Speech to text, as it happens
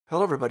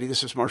Hello, everybody.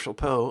 This is Marshall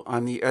Poe.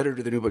 I'm the editor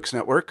of the New Books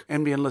Network.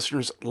 NBN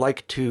listeners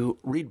like to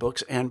read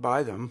books and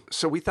buy them.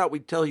 So we thought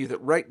we'd tell you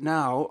that right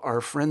now, our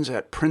friends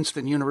at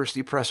Princeton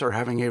University Press are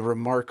having a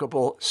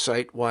remarkable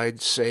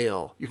site-wide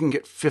sale. You can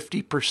get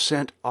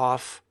 50%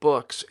 off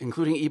books,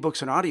 including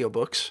ebooks and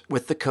audiobooks,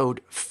 with the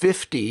code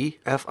 50,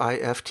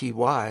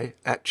 F-I-F-T-Y,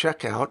 at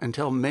checkout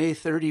until May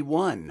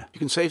 31. You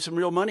can save some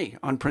real money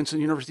on Princeton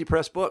University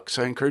Press books.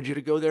 I encourage you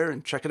to go there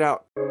and check it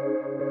out.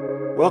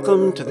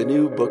 Welcome to the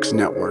New Books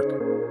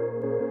Network.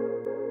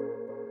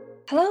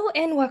 Hello,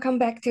 and welcome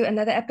back to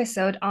another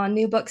episode on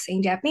New Books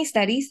in Japanese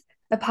Studies,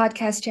 a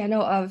podcast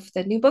channel of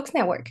the New Books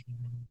Network.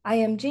 I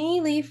am Jeannie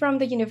Lee from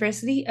the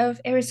University of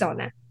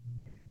Arizona.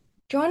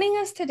 Joining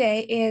us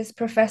today is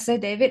Professor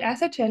David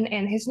Atherton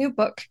and his new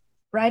book,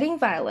 Writing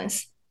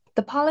Violence: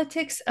 The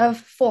Politics of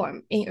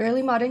Form in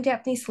Early Modern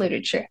Japanese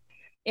Literature.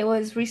 It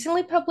was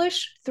recently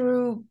published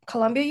through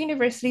Columbia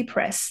University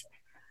Press.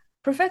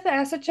 Professor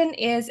Atherton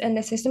is an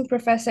assistant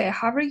professor at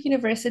Harvard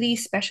University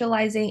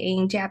specializing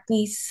in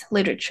Japanese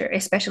literature,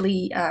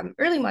 especially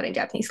early modern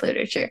Japanese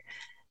literature.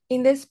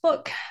 In this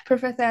book,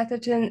 Professor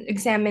Atherton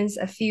examines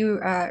a few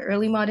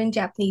early modern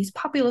Japanese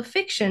popular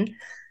fiction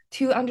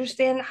to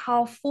understand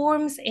how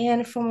forms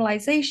and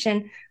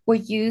formalization were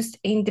used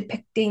in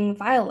depicting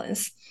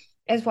violence,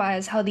 as well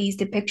as how these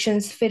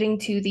depictions fit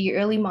into the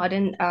early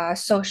modern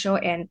social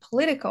and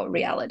political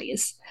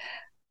realities.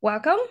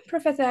 Welcome,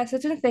 Professor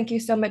Atherton. Thank you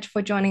so much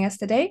for joining us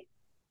today.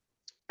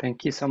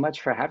 Thank you so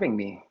much for having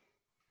me.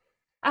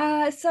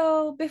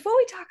 So before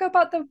we talk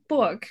about the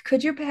book,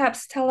 could you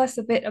perhaps tell us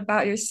a bit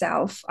about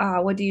yourself?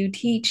 What do you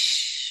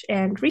teach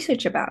and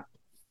research about?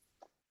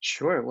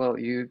 Sure. Well,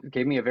 you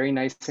gave me a very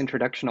nice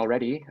introduction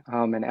already.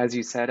 And as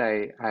you said,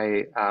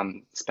 I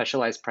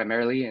specialize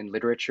primarily in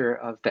literature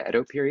of the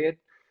Edo period,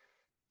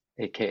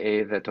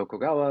 aka the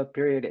Tokugawa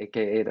period,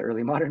 aka the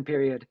early modern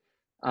period.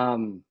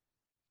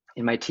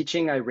 In my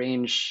teaching, I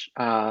range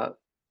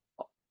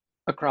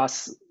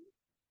across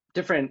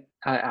different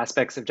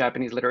aspects of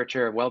Japanese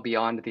literature well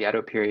beyond the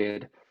Edo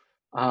period.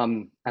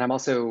 And I'm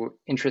also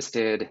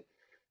interested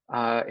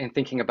in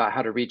thinking about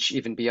how to reach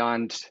even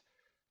beyond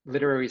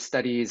literary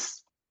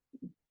studies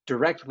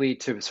directly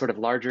to sort of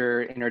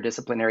larger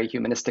interdisciplinary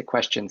humanistic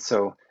questions.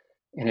 So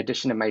in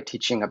addition to my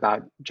teaching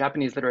about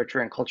Japanese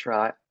literature and culture,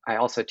 I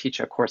also teach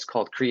a course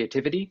called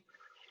Creativity,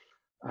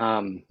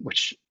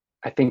 which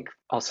I think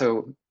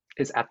also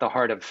is at the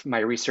heart of my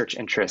research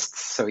interests.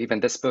 So even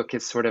this book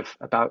is sort of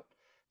about,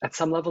 at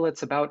some level,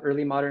 it's about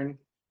early modern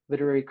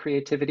literary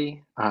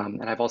creativity.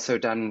 And I've also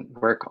done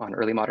work on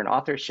early modern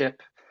authorship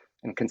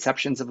and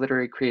conceptions of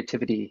literary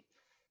creativity.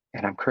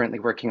 And I'm currently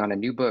working on a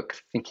new book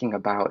thinking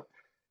about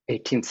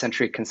 18th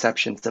century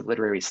conceptions of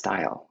literary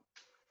style.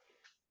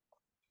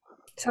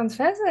 Sounds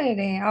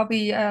fascinating. I'll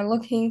be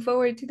looking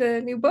forward to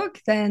the new book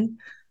then.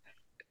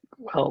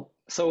 Well,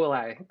 so will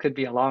I. Could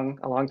be a long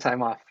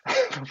time off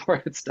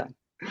before it's done.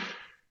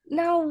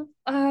 Now,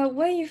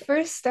 when you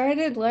first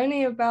started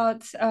learning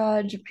about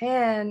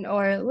Japan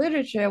or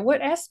literature,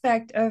 what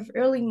aspect of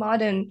early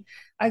modern,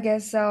 I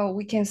guess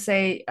we can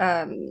say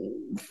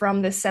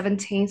from the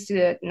 17th to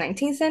the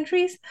 19th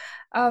centuries,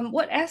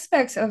 what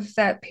aspects of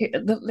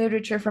the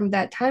literature from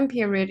that time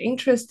period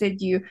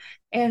interested you,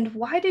 and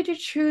why did you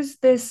choose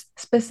this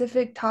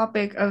specific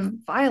topic of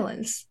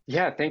violence?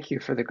 Yeah, thank you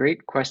for the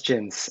great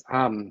questions.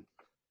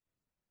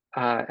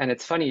 And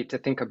it's funny to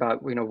think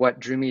about, what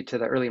drew me to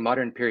the early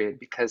modern period,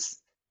 because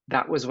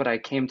that was what I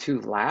came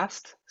to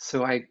last.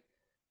 So I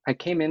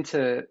came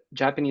into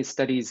Japanese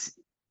studies,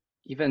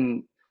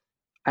 even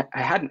I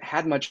hadn't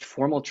had much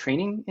formal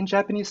training in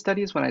Japanese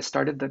studies when I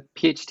started the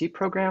PhD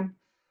program.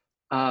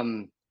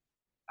 I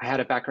had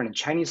a background in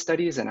Chinese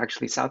studies and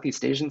actually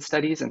Southeast Asian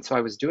studies. And so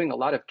I was doing a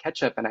lot of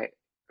catch up, and I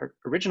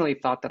originally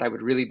thought that I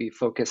would really be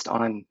focused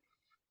on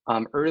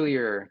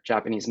earlier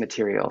Japanese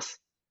materials.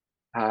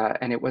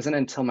 And it wasn't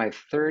until my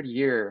third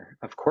year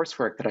of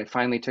coursework that I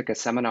finally took a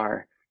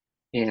seminar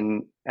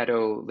in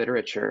Edo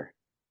literature.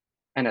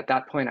 And at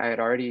that point, I had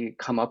already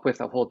come up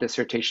with a whole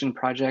dissertation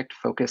project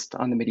focused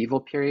on the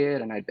medieval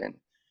period. And I'd been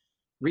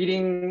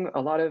reading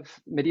a lot of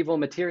medieval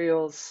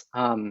materials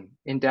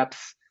in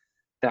depth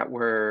that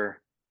were,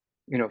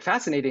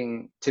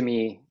 fascinating to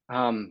me,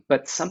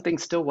 but something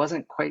still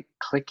wasn't quite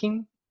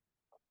clicking.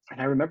 And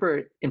I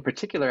remember in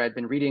particular, I'd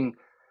been reading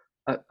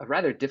a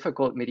rather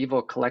difficult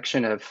medieval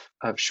collection of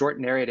short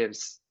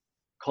narratives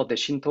called the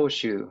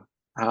Shintoshu,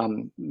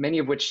 many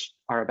of which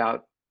are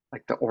about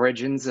like the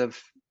origins of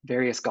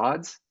various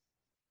gods.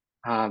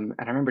 And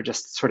I remember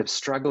just sort of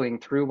struggling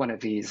through one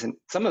of these, and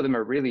some of them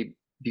are really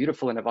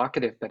beautiful and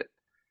evocative, but at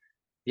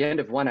the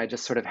end of one, I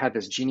just sort of had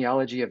this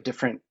genealogy of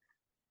different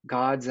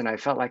gods, and I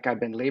felt like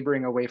I'd been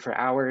laboring away for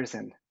hours,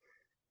 and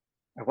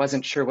I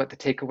wasn't sure what the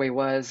takeaway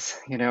was,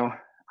 and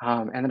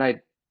then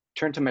I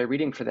turned to my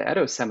reading for the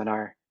Edo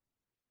seminar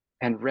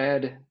and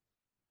read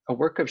a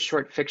work of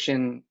short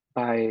fiction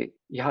by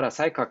Ihara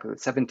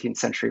Saikaku, 17th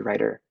century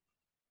writer,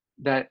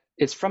 that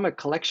is from a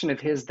collection of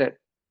his that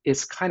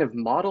is kind of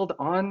modeled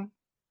on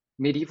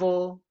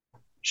medieval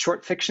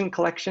short fiction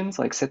collections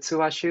like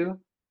Setsuwashu.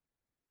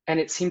 And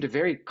it seemed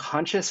very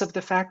conscious of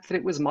the fact that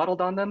it was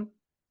modeled on them.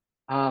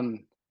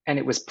 And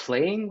it was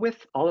playing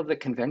with all of the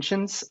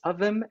conventions of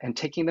them and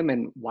taking them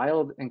in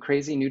wild and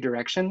crazy new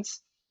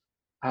directions.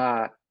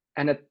 And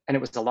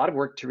it was a lot of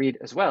work to read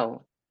as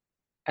well.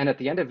 And at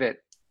the end of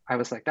it, I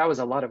was like, that was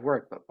a lot of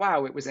work, but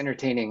wow, it was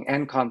entertaining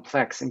and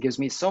complex and gives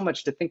me so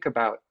much to think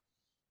about.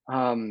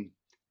 And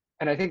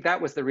I think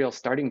that was the real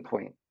starting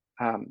point.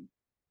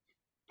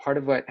 Part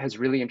of what has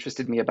really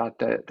interested me about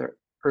the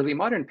early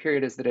modern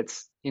period is that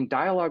it's in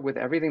dialogue with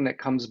everything that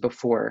comes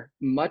before.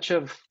 Much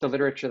of the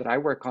literature that I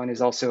work on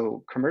is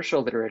also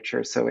commercial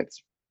literature, so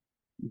it's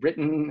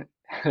written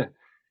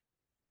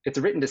it's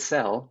written to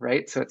sell,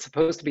 right? So it's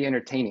supposed to be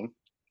entertaining.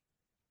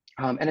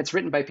 And it's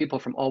written by people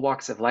from all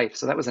walks of life.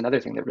 So that was another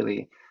thing that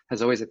really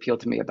has always appealed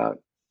to me about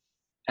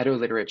Edo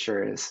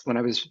literature is when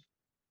I was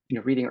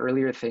reading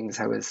earlier things,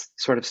 I was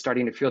sort of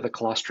starting to feel the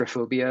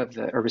claustrophobia of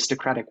the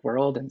aristocratic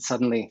world. And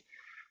suddenly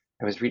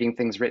I was reading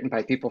things written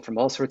by people from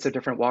all sorts of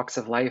different walks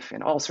of life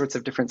and all sorts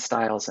of different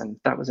styles. And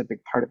that was a big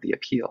part of the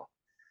appeal.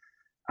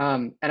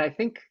 And I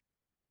think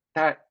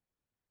that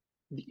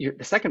the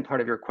second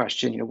part of your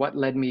question, what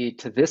led me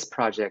to this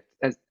project,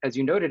 as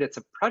you noted, it's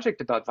a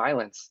project about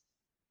violence.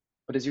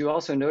 But as you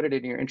also noted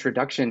in your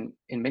introduction,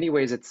 in many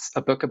ways, it's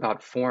a book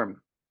about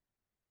form.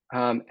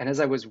 And as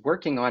I was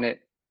working on it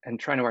and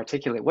trying to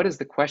articulate, what is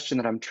the question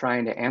that I'm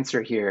trying to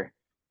answer here?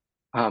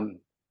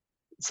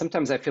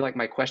 Sometimes I feel like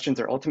my questions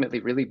are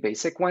ultimately really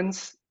basic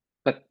ones,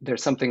 but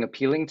there's something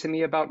appealing to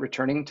me about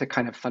returning to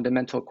kind of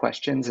fundamental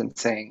questions and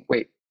saying,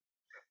 wait,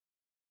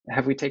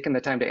 have we taken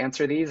the time to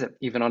answer these?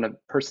 Even on a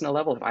personal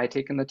level, have I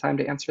taken the time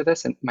to answer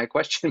this? And my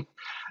question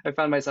I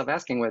found myself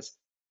asking was,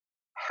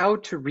 how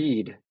to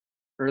read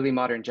early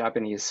modern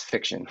Japanese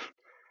fiction?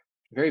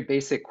 Very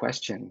basic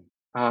question.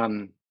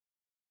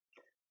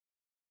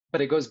 But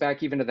it goes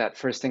back even to that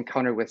first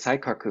encounter with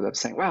Saikaku of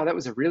saying, wow, that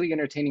was a really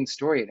entertaining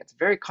story. And it's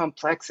very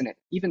complex. And it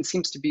even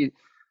seems to be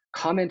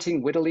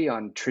commenting wittily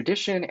on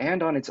tradition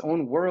and on its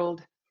own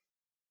world.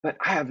 But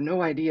I have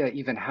no idea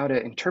even how to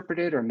interpret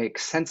it or make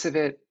sense of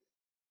it.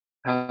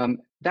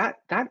 That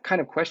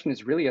kind of question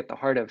is really at the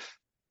heart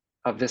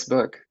of this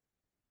book.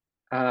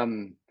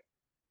 And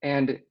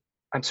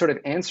I'm sort of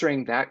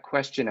answering that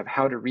question of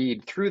how to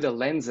read through the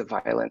lens of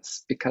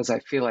violence, because I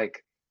feel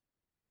like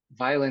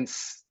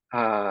violence,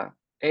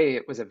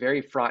 it was a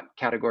very fraught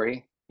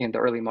category in the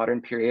early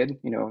modern period,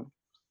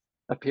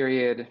 a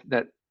period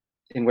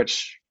in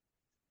which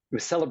it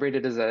was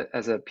celebrated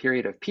as a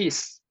period of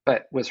peace,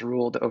 but was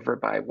ruled over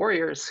by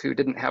warriors who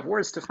didn't have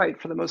wars to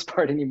fight for the most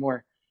part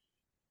anymore.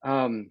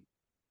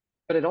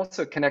 But it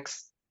also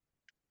connects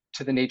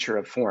to the nature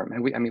of form.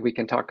 And we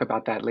can talk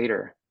about that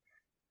later.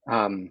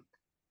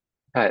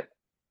 But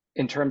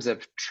in terms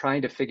of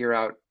trying to figure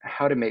out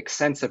how to make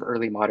sense of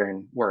early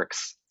modern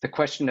works, the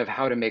question of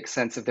how to make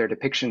sense of their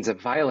depictions of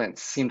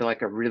violence seemed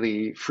like a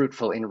really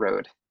fruitful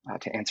inroad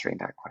to answering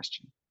that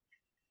question.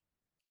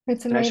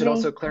 It's And I should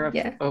also amazing. clarify,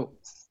 Yeah. oh,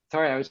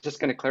 sorry, I was just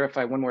going to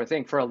clarify one more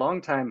thing. For a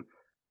long time,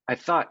 I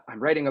thought I'm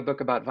writing a book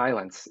about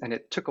violence, and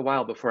it took a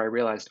while before I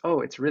realized,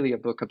 oh, it's really a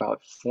book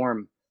about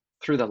form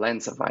through the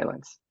lens of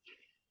violence.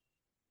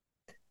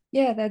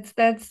 Yeah,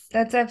 that's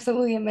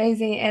absolutely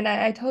amazing. And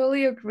I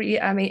totally agree.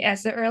 I mean,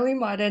 as an early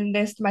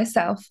modernist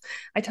myself,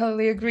 I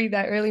totally agree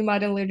that early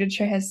modern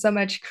literature has so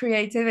much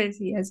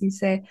creativity, as you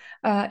say,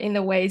 in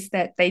the ways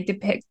that they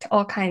depict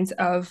all kinds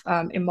of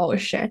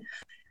emotion.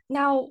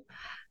 Now,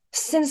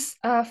 since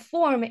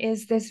form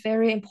is this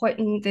very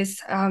important,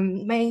 this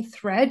main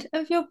thread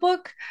of your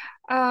book,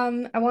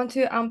 I want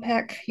to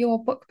unpack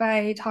your book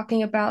by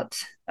talking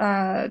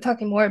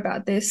more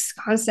about this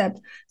concept.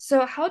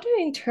 So, how do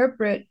you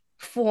interpret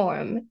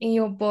form in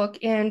your book,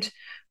 and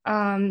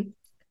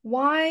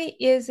why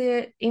is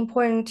it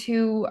important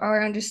to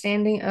our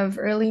understanding of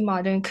early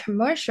modern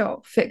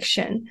commercial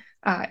fiction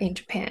in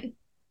Japan?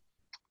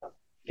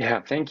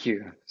 Yeah, thank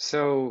you.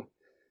 So,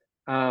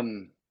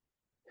 form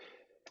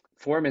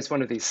is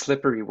one of these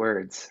slippery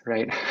words,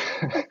 right?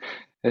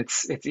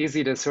 It's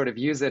easy to sort of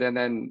use it and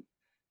then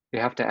you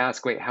have to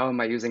ask, wait, how am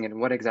I using it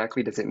and what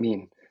exactly does it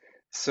mean?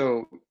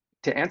 So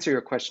to answer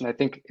your question, I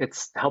think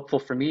it's helpful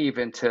for me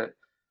even to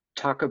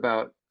talk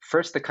about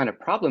first the kind of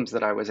problems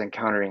that I was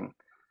encountering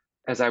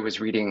as I was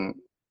reading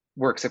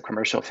works of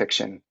commercial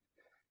fiction.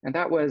 And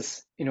that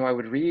was, I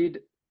would read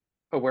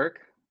a work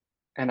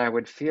and I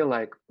would feel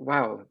like,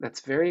 wow, that's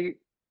very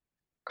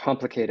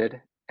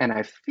complicated. And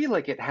I feel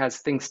like it has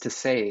things to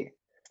say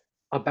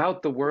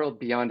about the world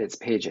beyond its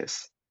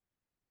pages.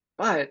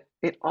 But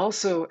it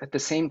also, at the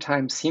same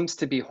time, seems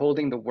to be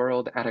holding the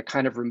world at a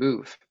kind of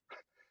remove.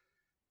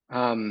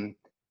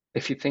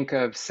 If you think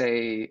of,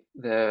 say,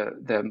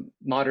 the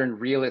modern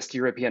realist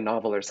European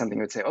novel or something,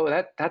 you would say,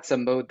 oh, that's a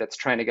mode that's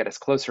trying to get us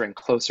closer and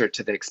closer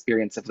to the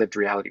experience of lived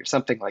reality or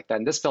something like that.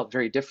 And this felt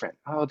very different.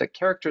 Oh, the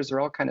characters are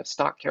all kind of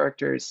stock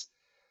characters.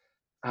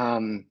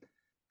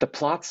 The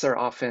plots are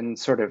often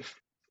sort of,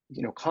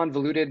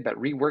 convoluted, but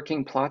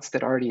reworking plots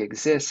that already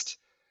exist.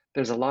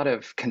 There's a lot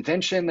of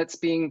convention that's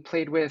being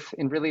played with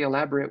in really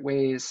elaborate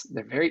ways.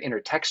 They're very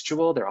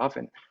intertextual. They're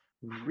often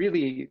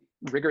really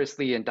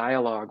rigorously in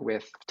dialogue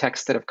with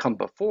texts that have come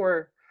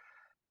before.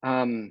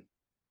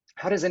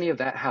 How does any of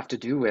that have to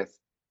do with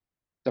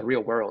the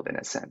real world in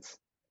a sense?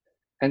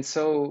 And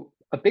so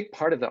a big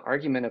part of the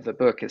argument of the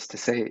book is to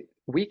say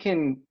we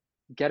can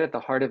get at the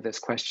heart of this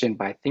question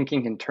by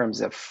thinking in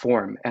terms of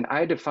form. And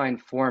I define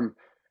form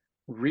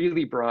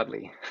really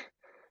broadly.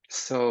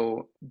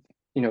 So,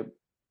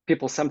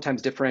 people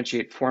sometimes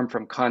differentiate form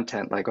from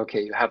content, like,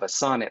 okay, you have a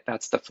sonnet,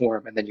 that's the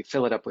form, and then you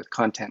fill it up with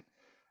content.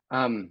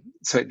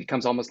 So it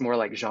becomes almost more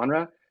like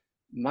genre.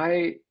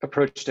 My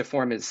approach to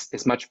form is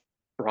much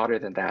broader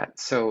than that.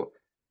 So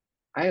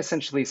I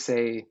essentially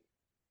say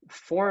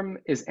form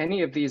is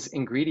any of these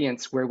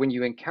ingredients where when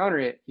you encounter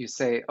it, you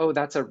say, oh,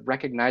 that's a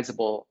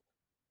recognizable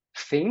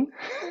thing,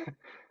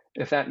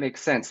 if that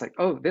makes sense. Like,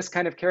 oh, this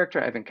kind of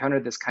character, I've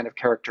encountered this kind of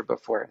character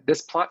before.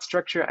 This plot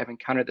structure, I've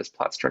encountered this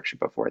plot structure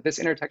before. This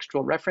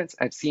intertextual reference,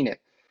 I've seen it.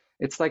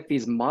 It's like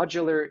these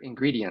modular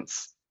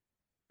ingredients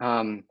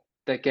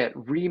that get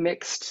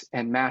remixed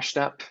and mashed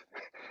up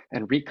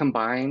and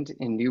recombined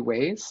in new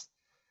ways.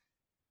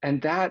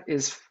 And that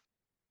is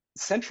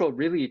central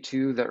really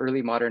to the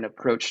early modern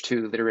approach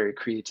to literary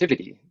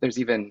creativity. There's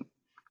even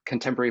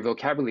contemporary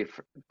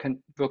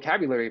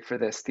vocabulary for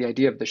this, the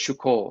idea of the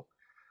shuko,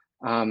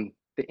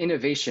 the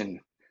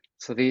innovation.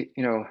 So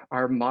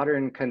our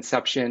modern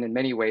conception in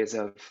many ways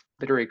of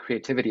literary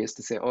creativity is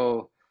to say,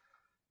 oh,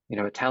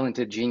 a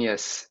talented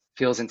genius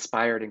feels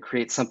inspired and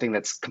creates something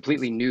that's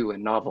completely new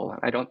and novel.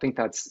 I don't think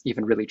that's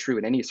even really true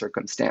in any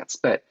circumstance.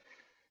 But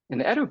in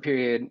the Edo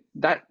period,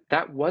 that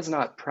was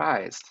not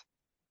prized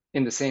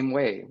in the same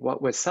way.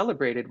 What was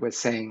celebrated was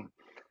saying,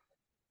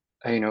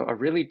 a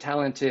really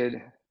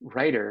talented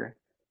writer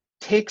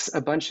takes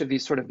a bunch of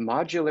these sort of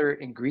modular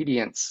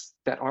ingredients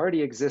that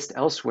already exist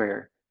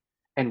elsewhere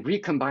and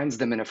recombines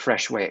them in a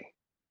fresh way.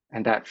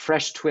 And that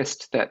fresh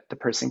twist that the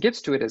person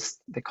gives to it is,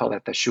 they call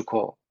that the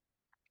shuko,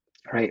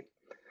 right?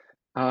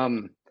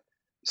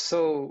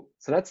 So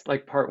that's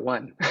like part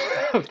one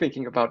of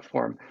thinking about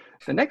form.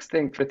 The next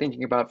thing for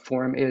thinking about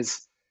form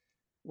is,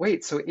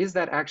 wait, so is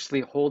that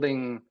actually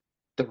holding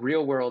the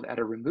real world at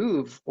a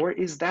remove, or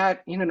is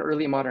that in an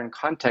early modern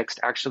context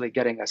actually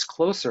getting us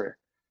closer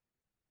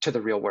to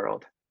the real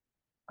world?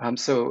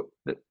 So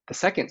the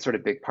second sort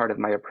of big part of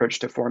my approach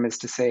to form is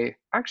to say,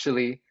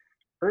 actually,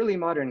 early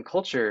modern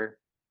culture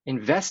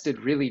invested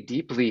really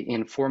deeply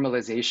in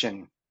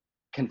formalization,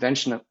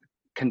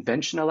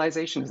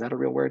 conventionalization, is that a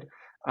real word?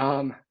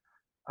 There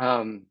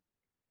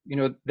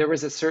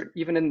was a certain,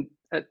 even in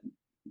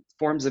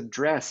forms of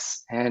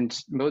dress and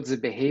modes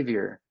of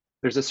behavior,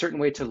 there's a certain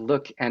way to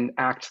look and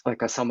act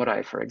like a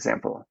samurai, for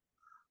example.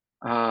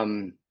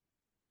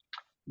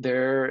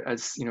 There,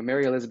 as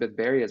Mary Elizabeth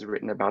Berry has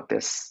written about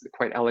this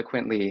quite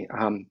eloquently,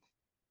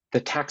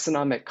 the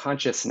taxonomic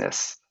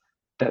consciousness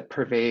that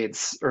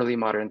pervades early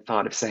modern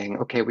thought of saying,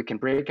 okay, we can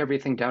break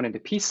everything down into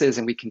pieces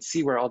and we can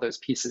see where all those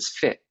pieces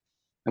fit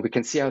and we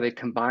can see how they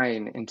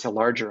combine into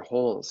larger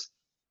wholes.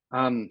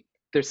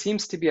 There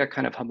seems to be a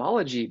kind of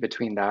homology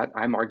between that,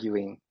 I'm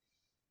arguing,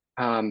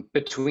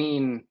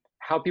 between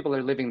how people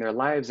are living their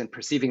lives and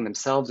perceiving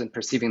themselves and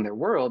perceiving their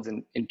worlds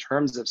in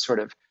terms of sort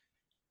of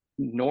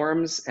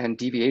norms and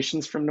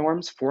deviations from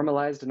norms,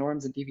 formalized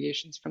norms and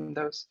deviations from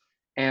those,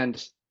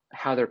 and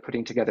how they're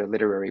putting together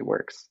literary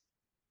works.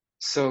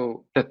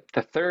 So the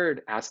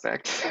third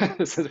aspect,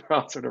 this is where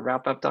I'll sort of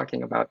wrap up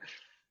talking about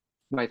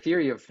my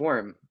theory of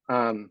form.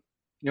 I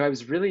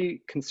was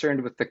really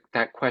concerned with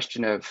that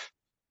question of,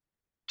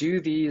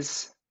 do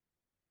these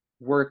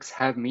works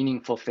have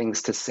meaningful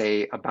things to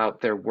say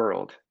about their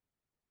world?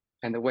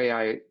 And the way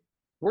I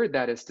word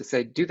that is to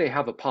say, do they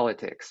have a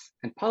politics?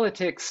 And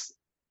politics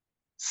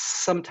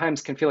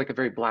sometimes can feel like a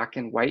very black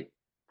and white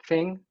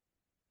thing.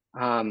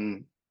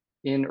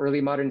 In early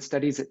modern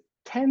studies, it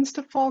tends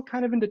to fall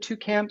kind of into two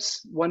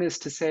camps. One is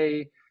to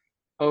say,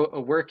 oh,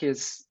 a work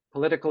is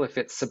political if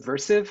it's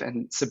subversive,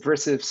 and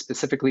subversive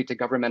specifically to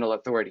governmental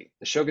authority.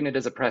 The shogunate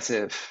is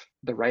oppressive.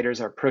 The writers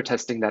are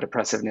protesting that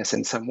oppressiveness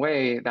in some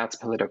way. That's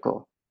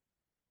political.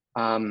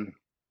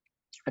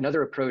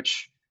 Another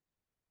approach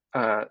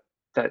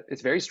that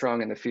is very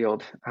strong in the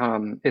field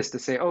is to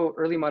say, oh,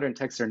 early modern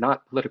texts are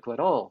not political at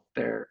all.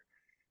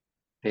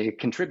 They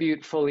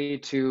contribute fully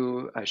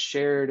to a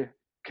shared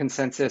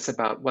consensus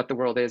about what the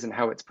world is and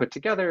how it's put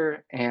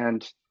together,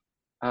 and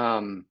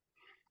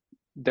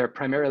they're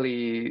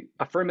primarily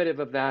affirmative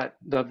of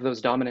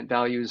those dominant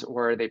values,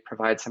 or they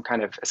provide some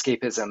kind of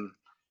escapism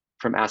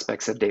from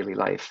aspects of daily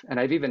life. And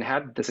I've even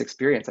had this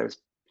experience. A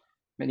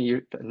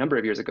number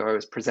of years ago, I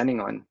was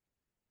presenting on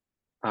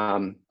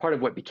part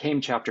of what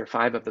became chapter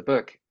 5 of the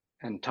book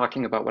and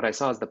talking about what I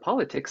saw as the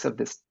politics of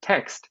this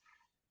text.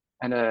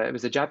 And it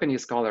was a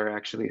Japanese scholar,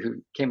 actually,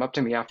 who came up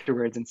to me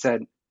afterwards and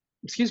said,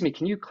 excuse me,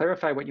 can you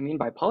clarify what you mean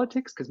by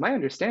politics? Because my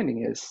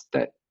understanding is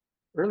that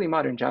early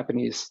modern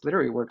Japanese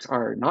literary works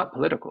are not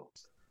political.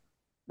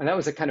 And that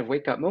was a kind of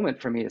wake-up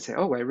moment for me to say,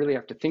 oh, I really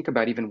have to think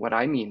about even what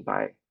I mean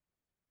by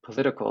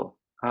political.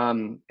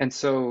 And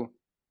so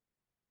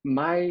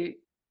my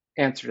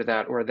answer to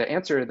that, or the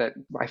answer that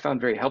I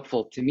found very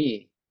helpful to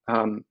me,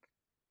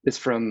 is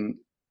from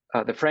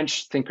the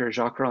French thinker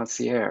Jacques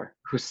Rancière,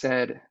 who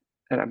said,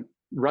 and I'm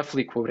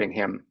roughly quoting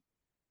him,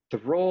 the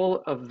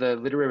role of the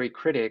literary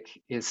critic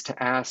is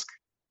to ask,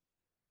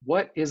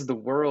 what is the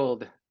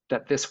world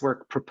that this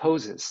work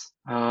proposes?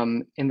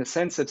 In the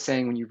sense of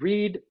saying, when you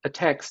read a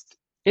text,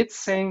 it's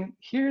saying,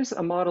 here's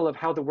a model of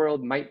how the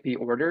world might be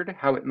ordered,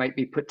 how it might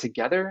be put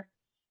together,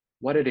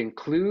 what it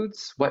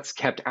includes, what's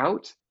kept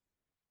out,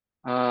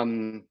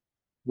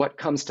 what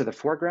comes to the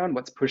foreground,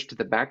 what's pushed to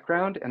the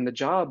background. And the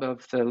job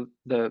of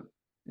the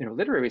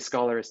literary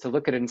scholar is to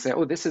look at it and say,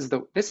 oh, this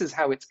is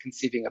how it's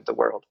conceiving of the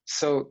world.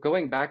 So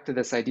going back to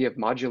this idea of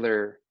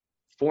modular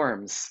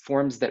forms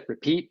that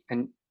repeat,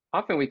 and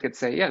often we could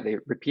say, yeah, they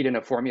repeat in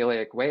a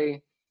formulaic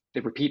way,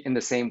 they repeat in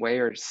the same way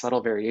or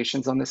subtle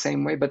variations on the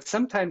same way, but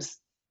sometimes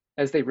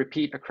as they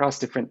repeat across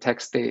different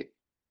texts, they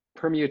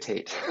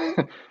permutate,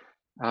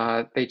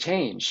 they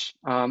change,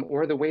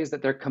 or the ways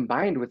that they're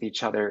combined with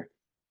each other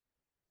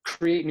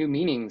create new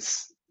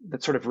meanings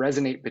that sort of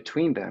resonate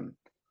between them.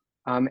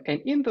 And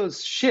in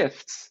those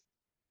shifts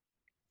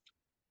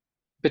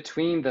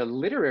between the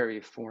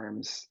literary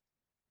forms,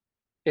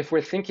 if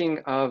we're thinking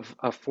of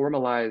a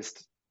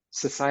formalized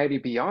society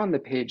beyond the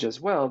page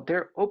as well,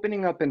 they're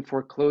opening up and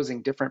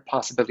foreclosing different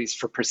possibilities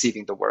for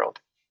perceiving the world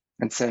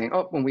and saying,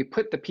 oh, when we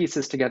put the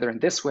pieces together in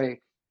this way,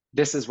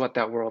 this is what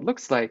that world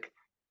looks like.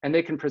 And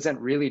they can present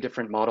really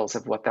different models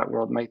of what that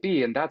world might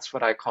be. And that's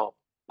what I call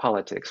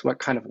politics. What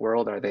kind of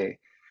world are they?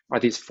 Are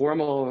these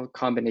formal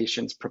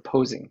combinations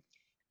proposing?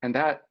 And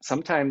that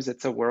sometimes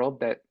it's a world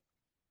that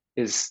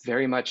is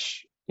very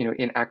much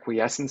in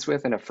acquiescence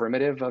with and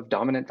affirmative of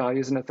dominant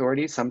values and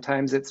authority.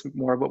 Sometimes it's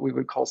more what we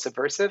would call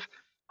subversive.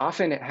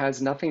 Often it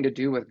has nothing to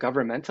do with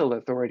governmental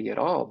authority at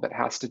all, but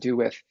has to do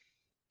with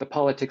the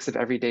politics of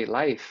everyday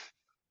life,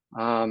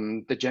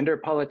 the gender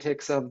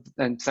politics of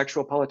and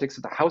sexual politics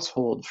of the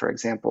household, for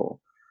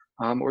example,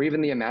 or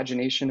even the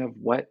imagination of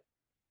what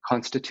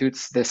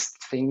constitutes this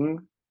thing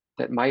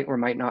that might or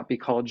might not be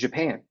called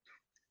Japan.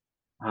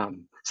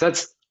 So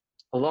that's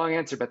a long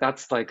answer, but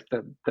that's like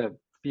the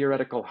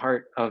theoretical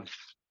heart of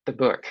the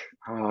book.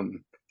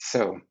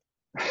 So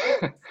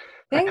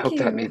I Thank hope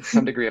that you. made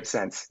some degree of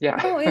sense. Yeah.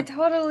 No, it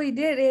totally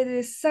did. It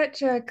is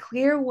such a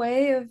clear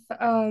way of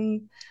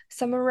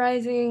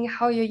summarizing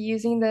how you're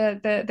using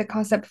the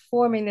concept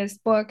form in this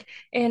book.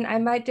 And I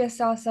might just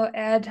also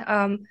add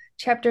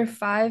chapter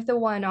 5, the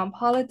one on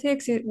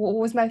politics. It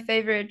was my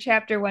favorite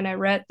chapter when I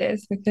read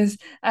this because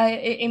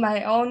in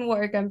my own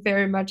work, I'm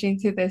very much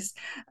into this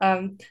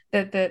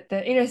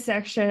the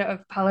intersection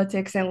of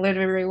politics and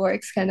literary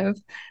works kind of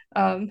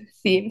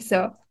theme.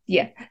 So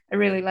yeah, I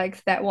really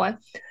liked that one.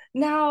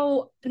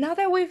 Now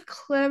that we've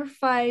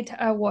clarified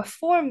what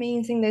form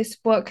means in this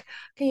book,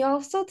 can you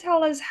also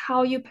tell us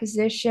how you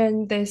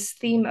position this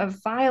theme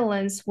of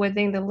violence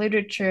within the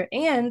literature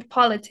and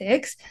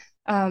politics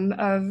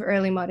of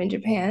early modern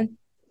Japan?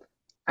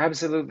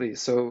 Absolutely.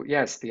 So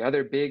yes, the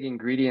other big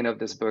ingredient of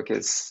this book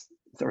is,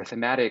 or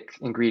thematic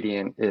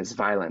ingredient is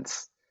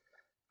violence.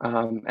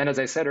 And as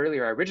I said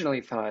earlier, I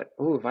originally thought,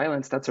 oh,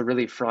 violence, that's a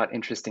really fraught,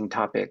 interesting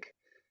topic.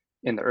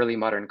 In the early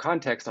modern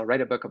context, I'll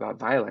write a book about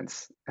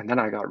violence. And then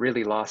I got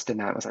really lost in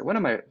that. I was like, what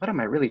am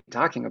I really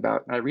talking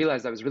about? And I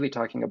realized I was really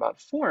talking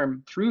about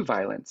form through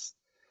violence,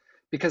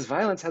 because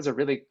violence has a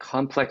really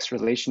complex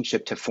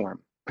relationship to form,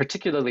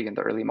 particularly in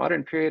the early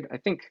modern period. I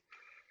think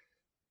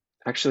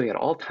actually at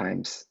all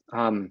times.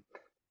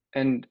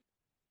 And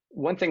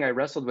one thing I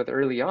wrestled with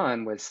early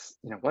on was,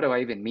 what do I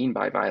even mean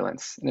by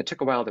violence? And it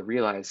took a while to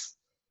realize,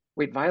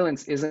 wait,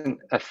 violence isn't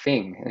a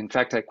thing. In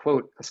fact, I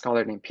quote a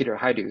scholar named Peter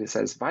Haidu who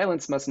says,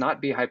 violence must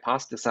not be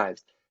hypostasized.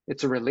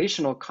 It's a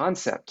relational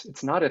concept.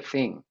 It's not a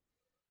thing.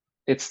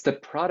 It's the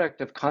product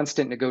of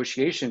constant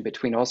negotiation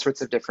between all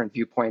sorts of different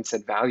viewpoints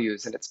and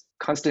values, and it's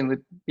constantly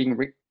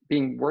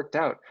being worked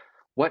out.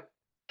 What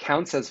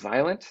counts as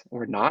violent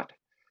or not?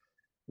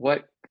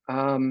 What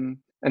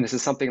and this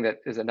is something that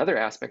is another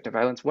aspect of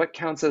violence. What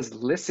counts as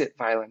licit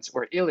violence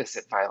or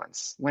illicit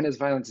violence? When is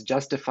violence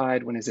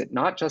justified? When is it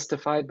not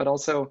justified? But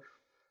also,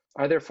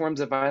 are there forms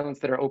of violence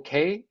that are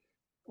okay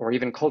or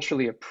even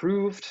culturally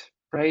approved,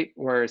 right?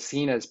 Or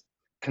seen as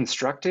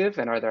constructive?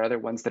 And are there other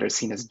ones that are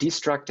seen as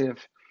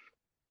destructive?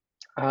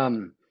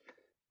 In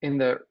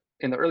the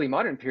early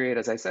modern period,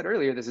 as I said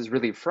earlier, this is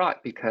really fraught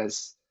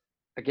because,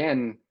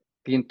 again,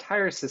 the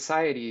entire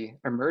society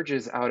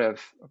emerges out of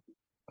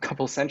a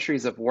couple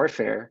centuries of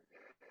warfare.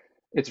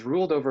 It's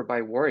ruled over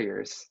by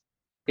warriors.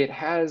 It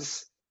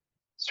has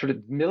sort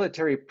of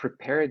military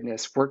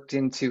preparedness worked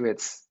into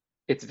its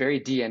very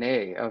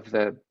DNA of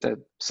the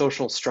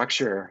social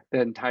structure,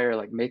 the entire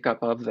like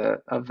makeup of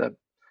the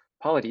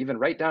polity, even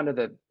right down to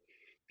if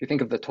you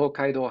think of the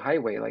Tokaido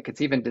Highway, like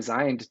it's even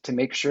designed to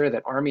make sure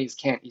that armies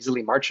can't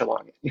easily march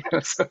along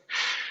it. So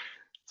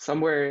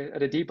somewhere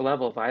at a deep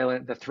level,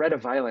 the threat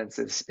of violence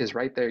is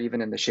right there,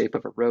 even in the shape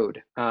of a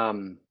road.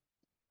 And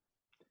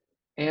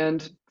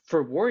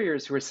for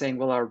warriors who are saying,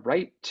 well, our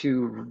right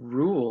to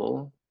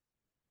rule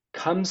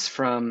comes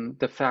from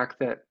the fact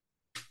that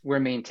we're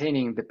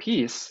maintaining the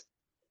peace,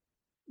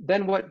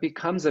 then what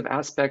becomes of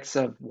aspects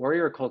of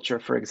warrior culture,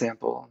 for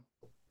example,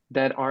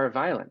 that are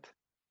violent?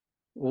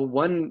 Well,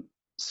 one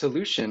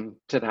solution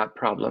to that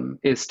problem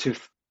is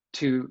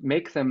to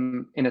make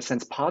them, in a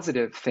sense,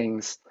 positive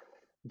things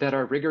that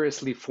are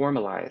rigorously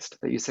formalized,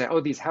 that you say,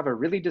 oh, these have a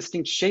really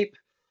distinct shape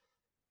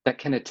that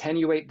can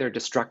attenuate their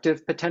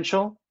destructive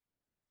potential,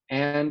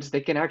 and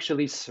they can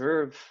actually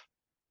serve,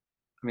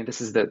 I mean,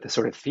 this is the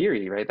sort of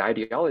theory, right? The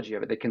ideology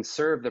of it. They can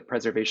serve the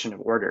preservation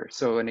of order.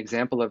 So an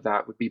example of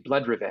that would be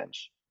blood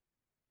revenge.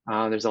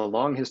 There's a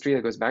long history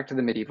that goes back to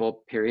the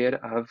medieval period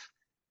of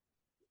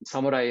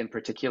samurai in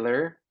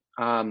particular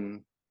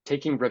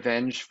taking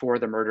revenge for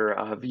the murder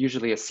of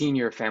usually a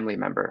senior family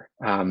member.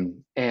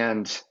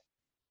 And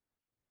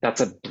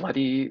that's a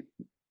bloody,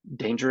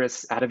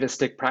 dangerous,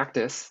 atavistic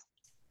practice.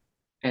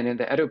 And in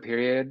the Edo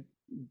period,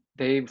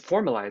 they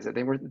formalize it.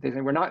 They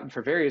were not,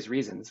 for various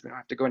reasons, we don't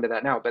have to go into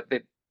that now, but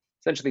they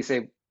essentially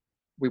say,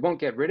 we won't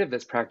get rid of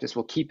this practice,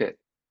 we'll keep it,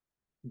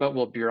 but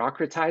we'll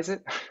bureaucratize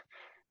it.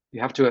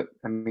 You have to,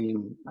 I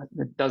mean,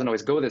 it doesn't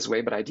always go this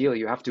way, but ideally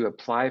you have to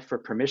apply for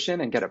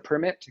permission and get a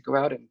permit to go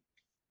out and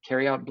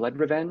carry out blood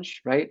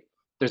revenge, right?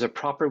 There's a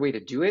proper way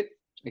to do it.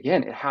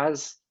 Again, it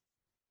has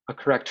a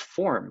correct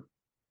form.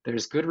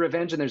 There's good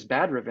revenge and there's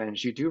bad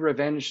revenge. You do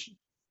revenge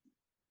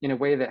in a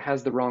way that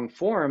has the wrong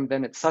form,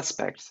 then it's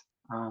suspect.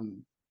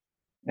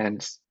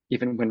 And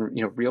even when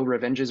real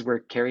revenges were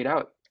carried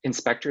out,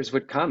 inspectors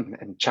would come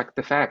and check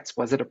the facts.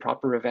 Was it a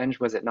proper revenge?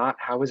 Was it not?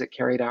 How was it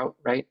carried out?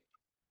 Right?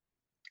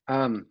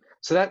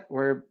 So that,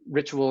 or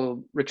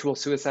ritual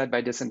suicide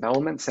by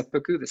disembowelment,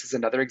 seppuku. This is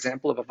another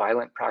example of a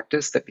violent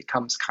practice that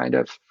becomes kind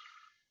of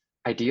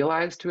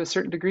idealized to a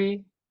certain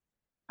degree,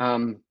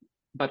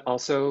 but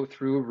also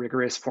through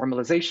rigorous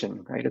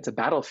formalization. Right? It's a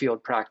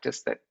battlefield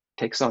practice that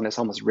takes on this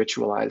almost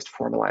ritualized,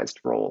 formalized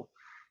role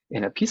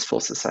in a peaceful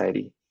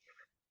society.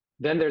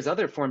 Then there's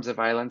other forms of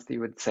violence that you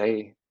would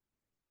say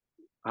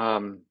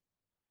the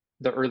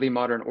early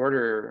modern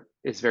order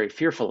is very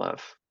fearful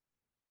of.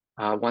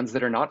 Ones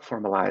that are not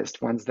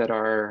formalized, ones that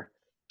are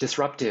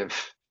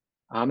disruptive.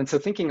 And so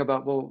thinking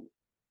about, well,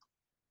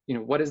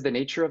 what is the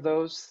nature of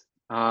those?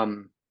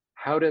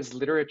 How does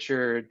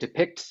literature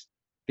depict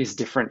these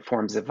different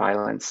forms of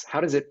violence?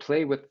 How does it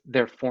play with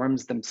their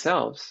forms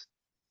themselves?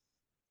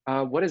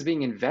 What is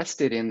being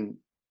invested in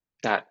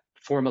that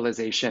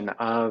formalization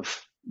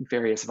of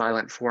various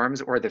violent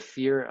forms, or the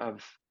fear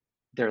of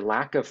their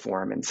lack of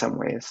form in some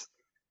ways?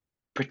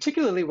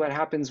 Particularly what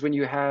happens when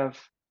you have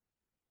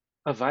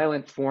a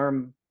violent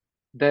form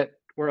that,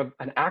 or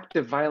an act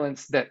of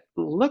violence that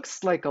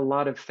looks like a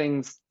lot of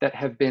things that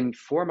have been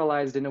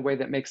formalized in a way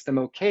that makes them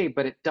okay,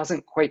 but it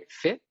doesn't quite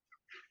fit.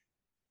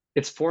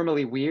 It's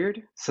formally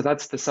weird. So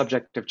that's the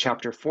subject of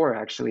chapter 4,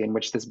 actually, in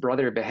which this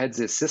brother beheads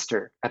his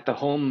sister at the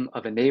home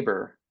of a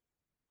neighbor.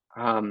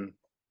 And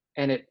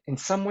it in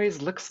some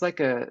ways looks like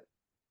an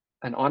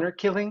honor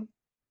killing,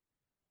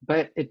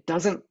 but it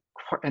doesn't.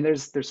 And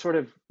there's sort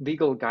of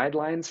legal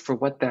guidelines for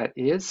what that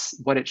is,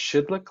 what it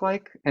should look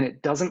like, and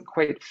it doesn't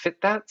quite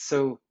fit that.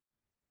 So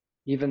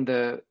even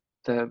the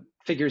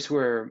figures who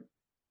are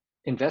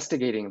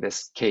investigating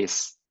this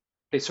case,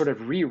 they sort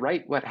of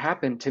rewrite what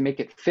happened to make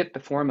it fit the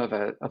form of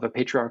a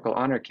patriarchal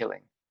honor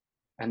killing.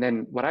 And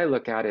then what I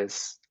look at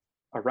is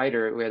a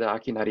writer, Ueda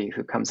Akinari,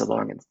 who comes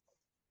along and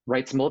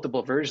writes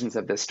multiple versions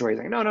of this story. He's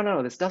like,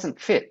 no, this doesn't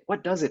fit.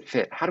 What does it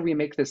fit? How do we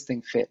make this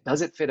thing fit?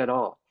 Does it fit at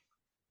all?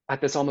 At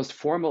this almost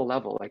formal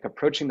level, like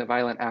approaching the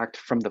violent act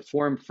from the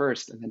form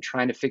first, and then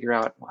trying to figure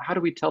out, well, how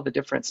do we tell the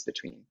difference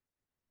between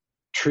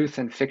truth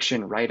and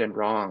fiction, right and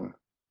wrong,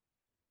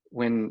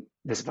 when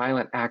this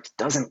violent act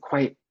doesn't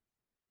quite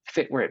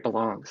fit where it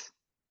belongs?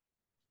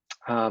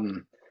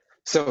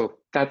 So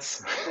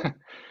that's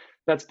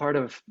that's part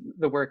of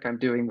the work I'm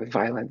doing with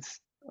violence.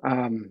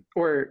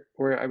 Or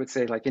I would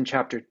say, like in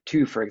chapter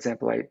 2, for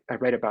example, I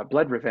write about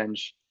blood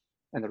revenge,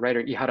 and the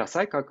writer Ihara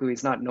Saikaku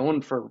is not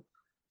known for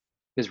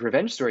his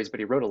revenge stories, but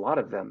he wrote a lot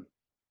of them.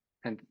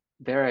 And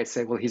there I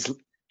say, well,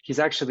 he's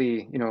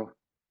actually,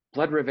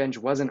 blood revenge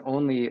wasn't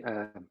only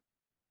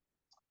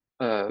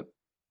a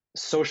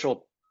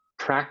social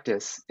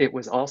practice, it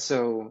was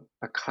also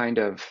a kind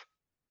of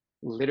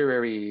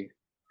literary,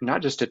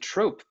 not just a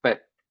trope,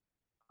 but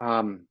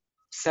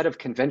set of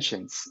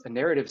conventions, a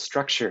narrative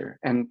structure.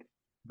 And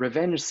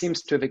revenge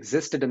seems to have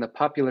existed in the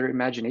popular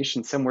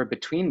imagination somewhere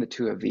between the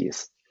two of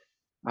these,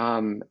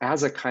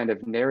 as a kind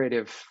of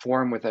narrative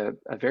form with a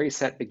very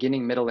set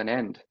beginning, middle, and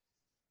end,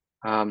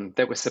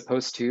 that was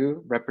supposed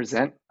to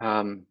represent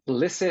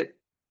illicit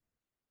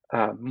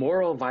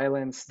moral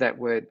violence that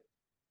would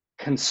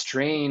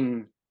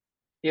constrain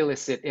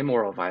illicit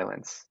immoral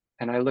violence.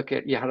 And I look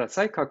at Ihara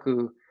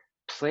Saikaku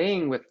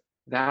playing with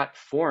that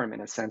form,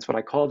 in a sense, what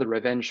I call the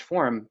revenge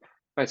form,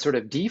 by sort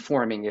of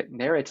deforming it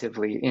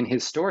narratively in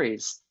his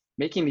stories,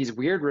 making these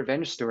weird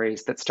revenge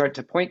stories that start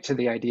to point to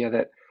the idea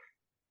that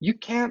you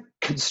can't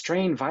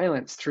constrain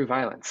violence through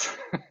violence.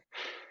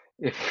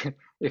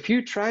 If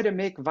you try to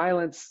make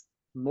violence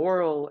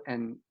moral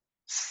and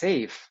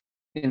safe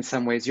in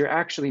some ways, you're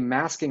actually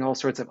masking all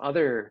sorts of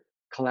other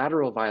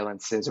collateral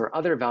violences or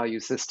other value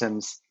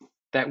systems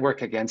that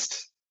work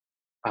against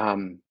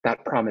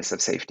that promise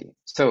of safety.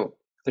 So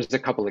there's a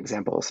couple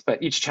examples,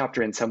 but each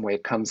chapter in some way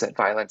comes at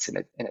violence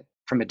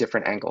from a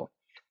different angle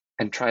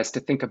and tries to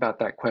think about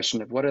that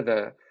question of what are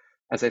the,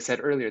 as I said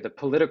earlier, the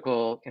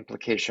political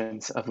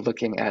implications of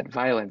looking at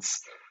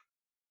violence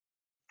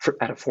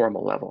at a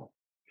formal level.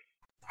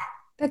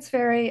 That's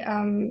very,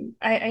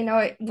 I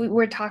know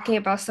we're talking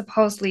about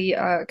supposedly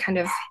kind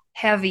of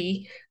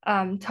heavy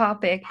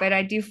topic, but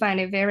I do find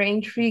it very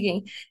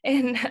intriguing.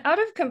 And out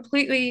of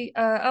complete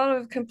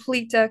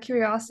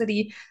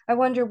curiosity, I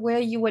wonder where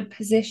you would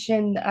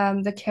position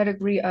the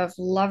category of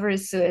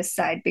lover's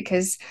suicide,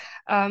 because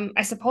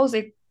I suppose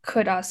it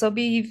could also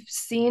be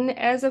seen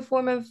as a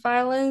form of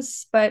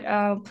violence, but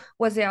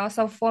was it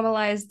also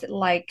formalized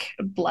like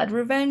blood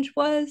revenge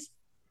was?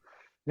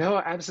 No,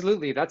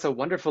 absolutely. That's a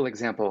wonderful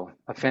example,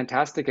 a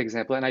fantastic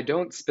example. And I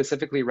don't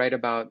specifically write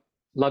about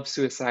love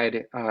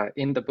suicide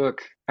in the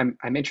book.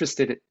 I'm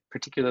interested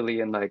particularly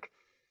in like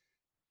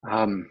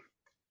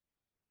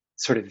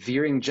sort of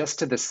veering just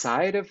to the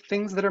side of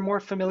things that are more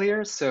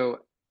familiar. So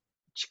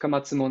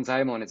Chikamatsu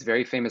Monzaemon is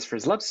very famous for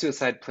his love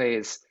suicide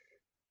plays.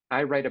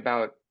 I write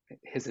about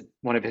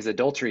one of his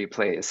adultery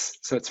plays.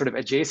 So it's sort of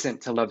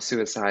adjacent to love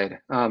suicide.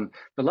 But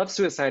love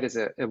suicide is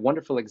a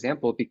wonderful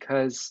example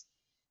because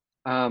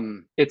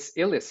it's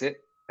illicit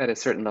at a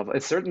certain level.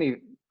 It's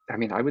certainly, I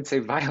mean, I would say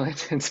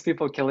violent. It's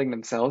people killing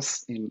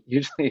themselves in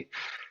usually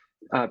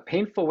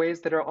painful ways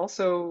that are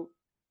also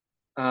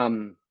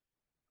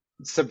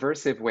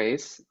subversive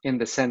ways in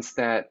the sense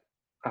that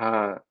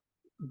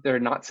they're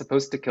not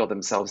supposed to kill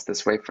themselves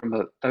this way.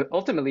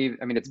 Ultimately,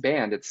 I mean, it's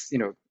banned. It's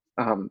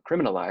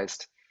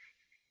criminalized,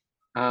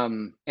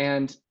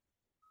 and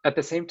at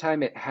the same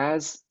time, it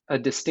has a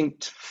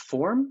distinct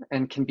form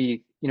and can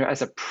be,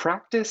 as a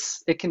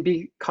practice, it can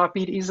be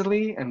copied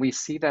easily. And we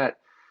see that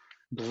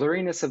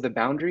blurriness of the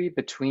boundary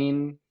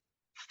between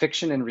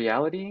fiction and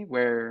reality,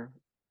 where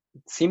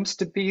it seems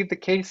to be the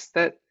case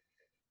that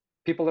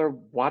people are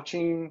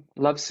watching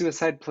love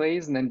suicide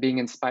plays and then being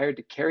inspired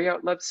to carry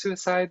out love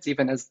suicides,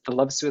 even as the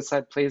love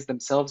suicide plays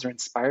themselves are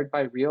inspired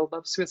by real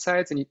love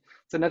suicides. And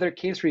it's another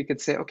case where you could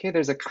say, okay,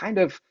 there's a kind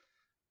of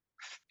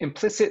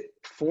implicit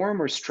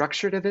form or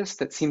structure to this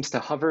that seems to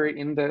hover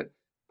in the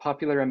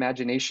popular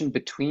imagination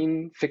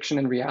between fiction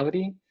and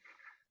reality.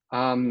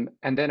 And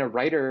then a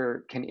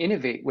writer can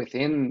innovate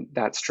within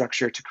that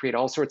structure to create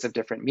all sorts of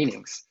different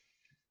meanings.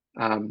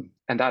 And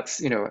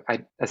that's,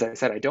 as I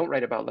said, I don't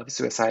write about love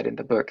suicide in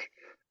the book,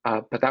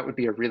 but that would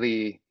be a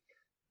really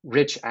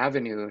rich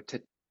avenue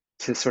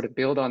to sort of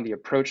build on the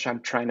approach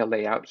I'm trying to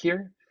lay out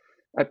here.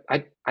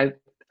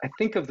 I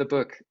think of the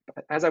book,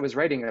 as I was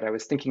writing it, I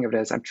was thinking of it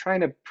as I'm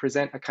trying to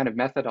present a kind of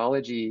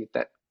methodology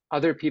that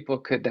other people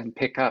could then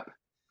pick up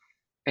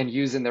and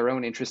use in their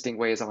own interesting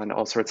ways on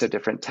all sorts of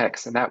different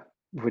texts. And that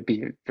would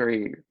be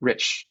very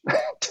rich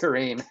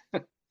terrain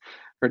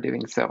for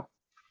doing so.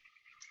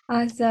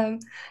 Awesome.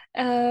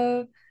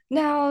 Uh,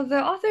 Now, the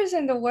authors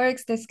and the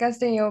works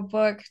discussed in your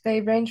book,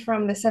 they range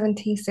from the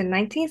 17th and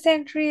 19th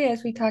century,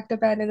 as we talked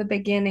about in the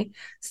beginning.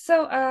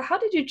 So, how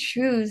did you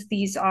choose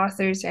these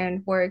authors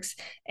and works?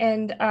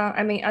 And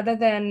I mean, other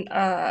than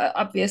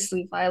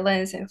obviously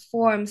violence and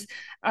forms,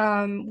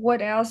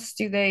 what else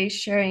do they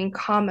share in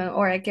common?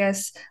 Or I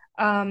guess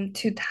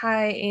to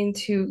tie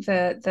into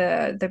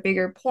the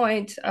bigger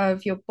point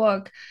of your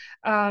book,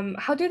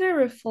 how do they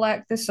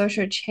reflect the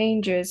social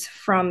changes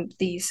from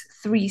these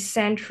 3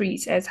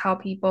 centuries as how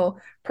people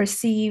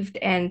perceived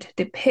and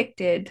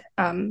depicted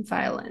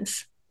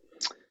violence?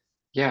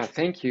 Yeah,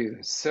 thank you.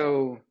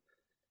 So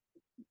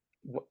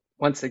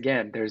once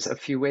again, there's a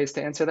few ways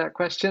to answer that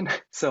question.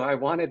 So I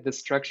wanted the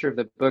structure of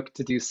the book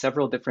to do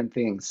several different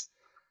things.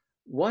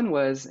 One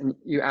was, and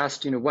you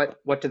asked,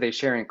 what do they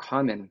share in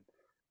common?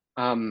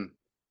 Um,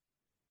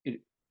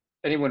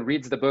 Anyone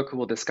reads the book who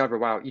will discover,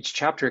 wow, each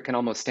chapter can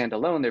almost stand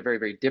alone. They're very,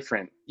 very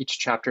different. Each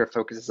chapter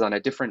focuses on a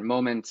different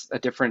moment, a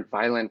different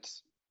violent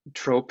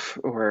trope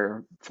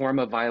or form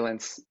of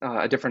violence,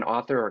 a different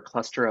author or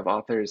cluster of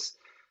authors.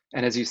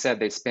 And as you said,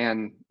 they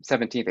span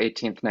 17th,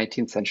 18th,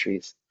 19th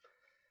centuries.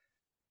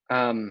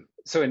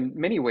 So in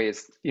many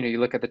ways, you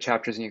look at the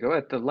chapters and you go,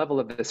 at the level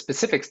of the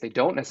specifics, they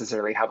don't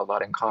necessarily have a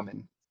lot in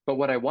common. But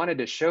what I wanted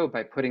to show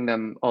by putting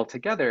them all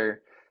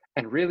together,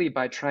 and really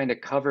by trying to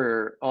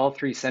cover all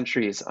 3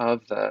 centuries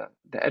of the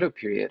Edo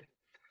period,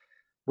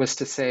 was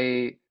to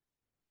say,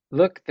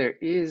 look, there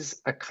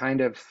is a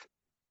kind of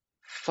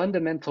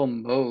fundamental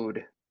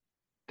mode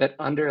that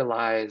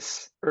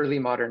underlies early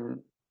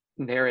modern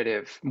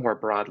narrative more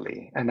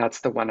broadly. And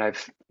that's the one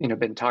I've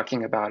been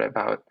talking about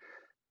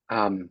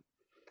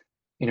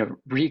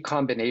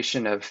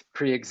recombination of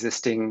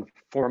pre-existing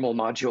formal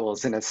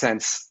modules in a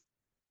sense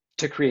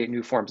to create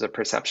new forms of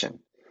perception.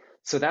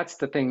 So that's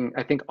the thing.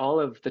 I think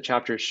all of the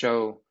chapters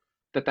show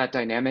that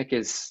dynamic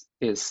is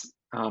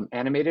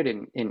animated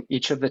in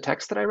each of the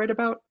texts that I write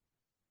about.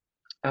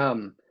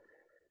 At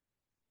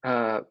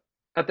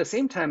the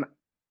same time,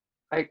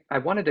 I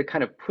wanted to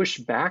kind of push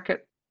back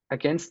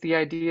against the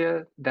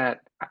idea that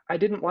I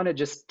didn't want to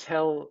just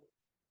tell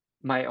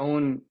my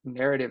own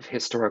narrative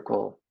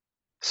historical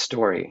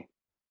story.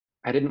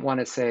 I didn't want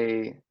to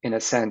say, in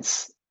a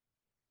sense,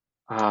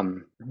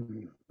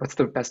 what's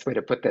the best way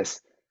to put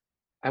this?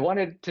 I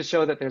wanted to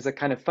show that there's a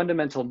kind of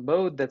fundamental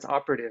mode that's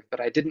operative, but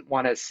I didn't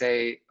want to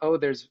say, oh,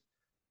 there's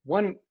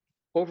one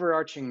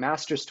overarching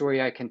master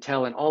story I can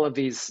tell, and all of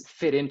these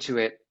fit into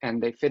it,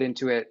 and they fit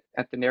into it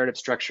at the narrative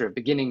structure of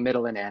beginning,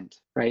 middle, and end,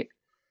 right?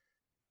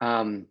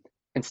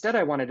 Instead,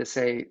 I wanted to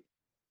say,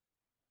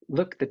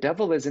 look, the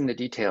devil is in the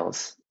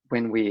details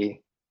when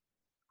we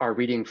are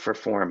reading for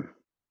form.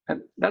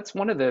 And that's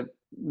one of the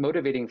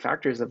motivating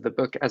factors of the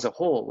book as a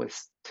whole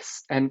was,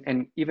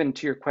 and even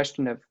to your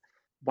question of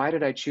why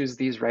did I choose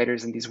these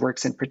writers and these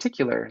works in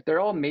particular? They're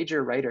all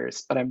major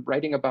writers, but I'm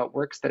writing about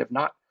works that have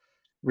not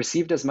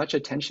received as much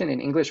attention in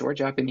English or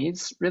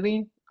Japanese,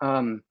 really,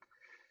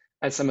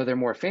 as some of their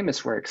more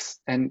famous works.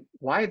 And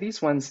why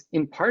these ones?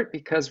 In part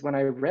because when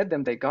I read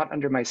them, they got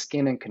under my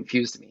skin and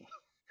confused me.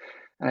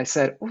 And I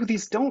said, oh,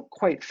 these don't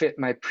quite fit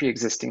my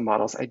pre-existing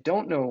models. I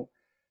don't know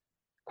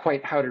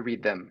quite how to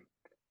read them.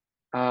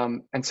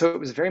 And so it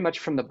was very much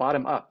from the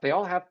bottom up. They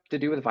all have to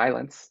do with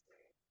violence,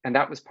 and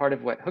that was part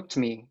of what hooked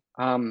me.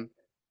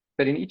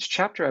 But in each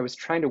chapter, I was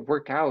trying to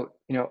work out,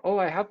 oh,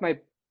 I have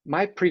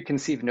my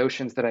preconceived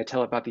notions that I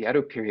tell about the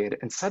Edo period,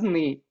 and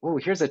suddenly, oh,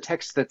 here's a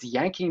text that's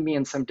yanking me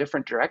in some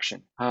different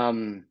direction,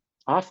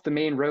 off the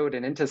main road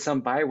and into some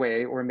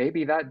byway, or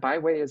maybe that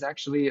byway is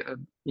actually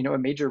a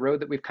major road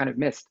that we've kind of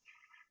missed.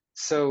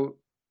 So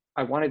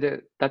I wanted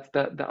to. That's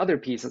the other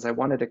piece is I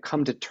wanted to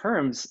come to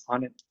terms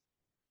on it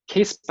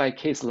case by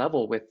case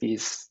level with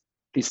these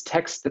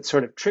texts that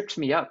sort of tripped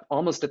me up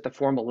almost at the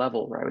formal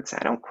level, where I would say,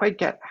 I don't quite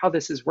get how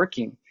this is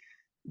working.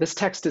 This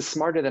text is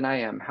smarter than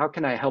I am. How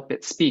can I help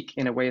it speak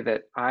in a way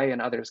that I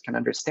and others can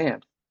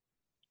understand?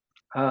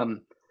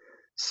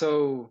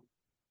 So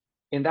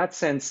in that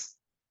sense,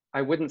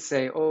 I wouldn't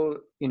say, oh,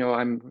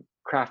 I'm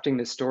crafting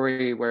this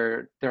story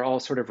where they're all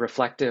sort of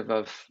reflective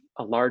of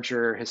a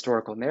larger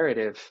historical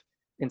narrative.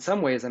 In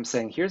some ways, I'm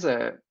saying, here's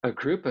a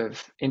group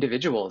of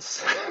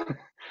individuals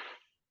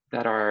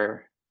that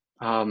are,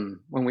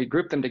 when we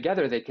group them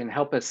together, they can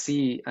help us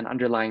see an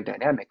underlying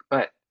dynamic,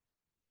 but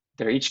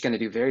they're each going to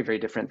do very, very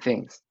different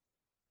things.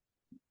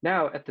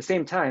 Now, at the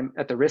same time,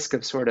 at the risk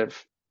of sort of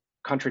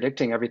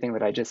contradicting everything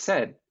that I just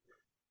said,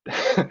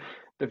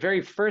 the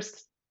very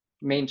first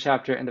main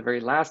chapter and the very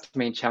last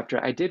main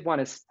chapter, I did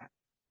want to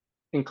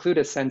include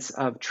a sense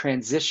of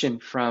transition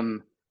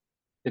from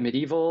the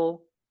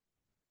medieval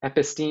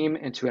episteme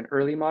into an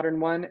early modern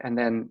one, and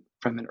then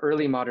from an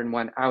early modern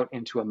one out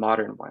into a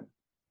modern one.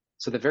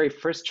 So the very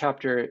first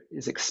chapter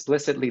is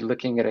explicitly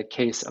looking at a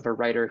case of a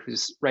writer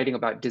who's writing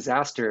about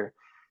disaster,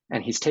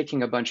 and he's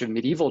taking a bunch of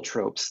medieval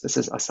tropes. This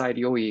is Asai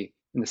Ryoi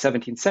in the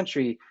 17th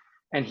century,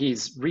 and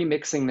he's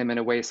remixing them in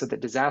a way so that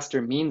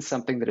disaster means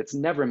something that it's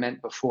never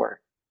meant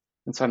before.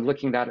 And so I'm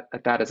looking at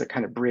that as a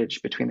kind of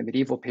bridge between the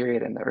medieval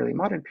period and the early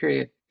modern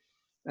period.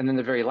 And then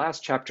the very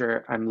last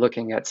chapter, I'm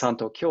looking at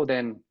Santo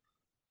Kyoden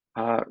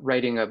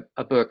writing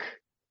a book,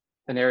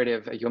 a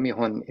narrative, a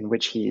yomihon, in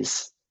which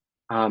he's,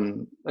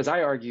 as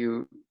I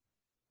argue,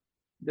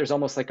 there's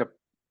almost like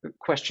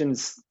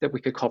questions that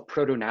we could call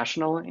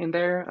proto-national in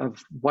there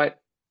of what,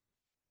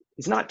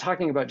 he's not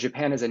talking about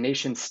Japan as a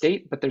nation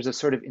state, but there's a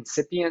sort of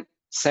incipient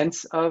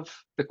sense of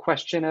the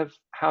question of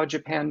how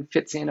Japan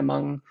fits in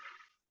among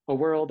a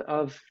world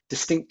of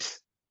distinct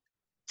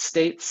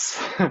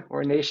states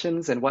or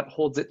nations, and what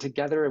holds it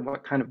together, and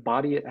what kind of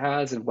body it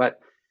has, and what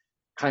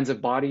kinds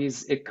of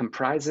bodies it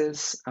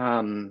comprises,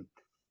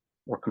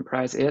 or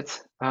comprise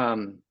it.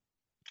 And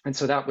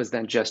so that was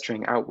then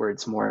gesturing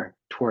outwards more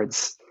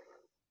towards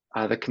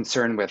the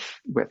concern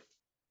with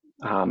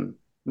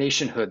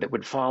nationhood that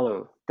would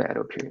follow the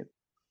Edo period.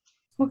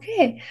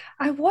 Okay,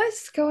 I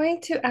was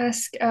going to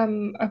ask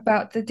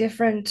about the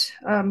different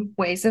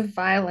ways of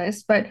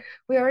violence, but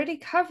we already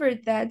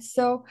covered that.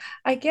 So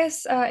I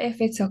guess if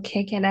it's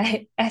okay, can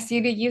I ask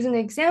you to use an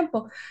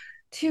example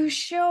to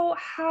show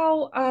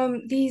how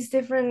these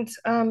different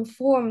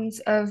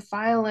forms of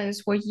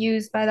violence were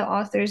used by the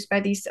authors, by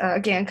these,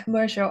 again,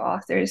 commercial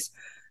authors,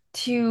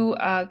 to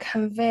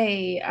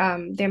convey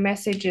their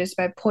messages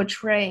by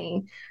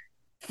portraying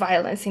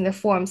violence in the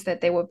forms that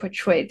they were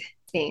portrayed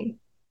in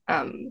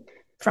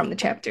from the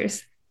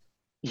chapters?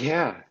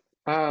 Yeah,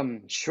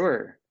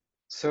 sure.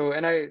 So,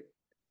 and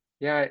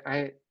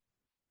I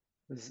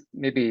was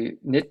maybe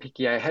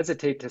nitpicky. I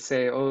hesitate to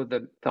say, oh,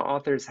 the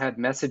authors had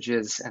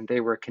messages and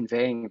they were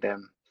conveying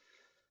them.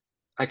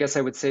 I guess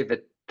I would say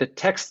that the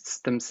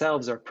texts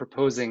themselves are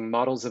proposing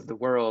models of the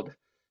world,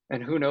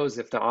 and who knows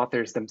if the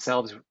authors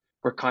themselves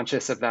were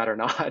conscious of that or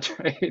not,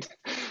 right?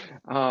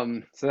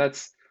 So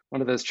that's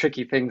one of those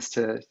tricky things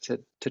to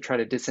try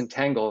to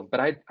disentangle. But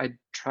I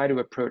try to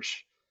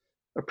approach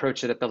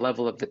it at the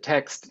level of the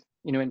text,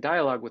 in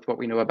dialogue with what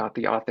we know about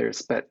the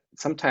authors. But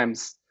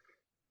sometimes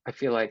I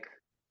feel like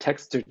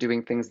texts are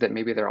doing things that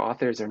maybe their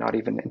authors are not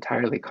even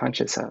entirely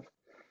conscious of.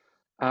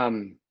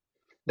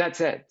 That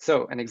said,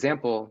 so an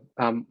example,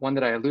 one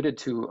that I alluded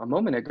to a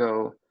moment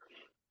ago,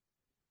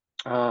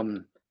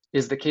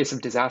 is the case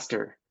of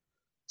disaster.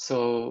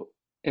 So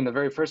in the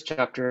very first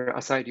chapter,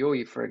 Asai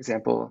Ryoi, for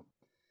example,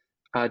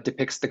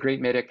 depicts the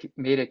Great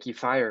Meideki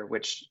Fire,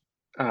 which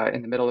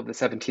in the middle of the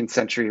 17th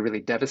century really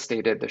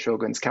devastated the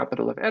shogun's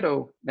capital of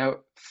Edo. Now,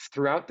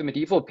 throughout the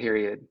medieval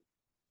period,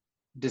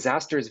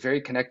 disaster is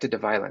very connected to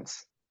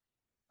violence,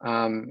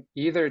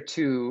 either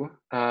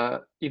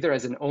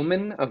as an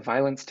omen of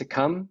violence to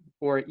come,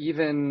 or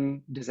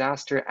even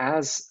disaster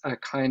as a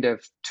kind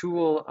of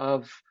tool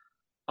of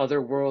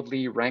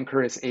otherworldly,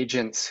 rancorous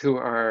agents who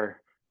are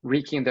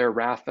wreaking their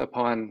wrath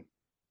upon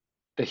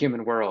the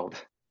human world.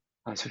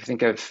 So if you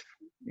think of,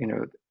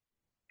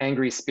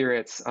 angry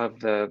spirits of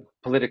the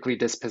politically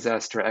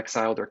dispossessed or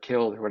exiled or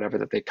killed or whatever,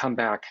 that they come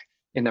back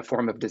in the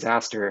form of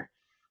disaster.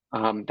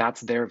 That's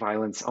their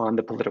violence on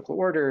the political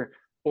order.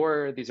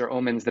 Or these are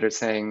omens that are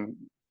saying,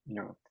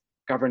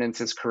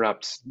 governance is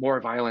corrupt, more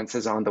violence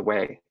is on the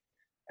way.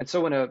 And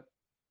so in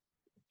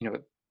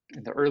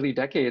the early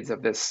decades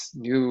of this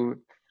new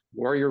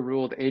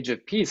warrior-ruled age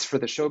of peace, for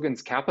the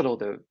shogun's capital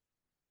to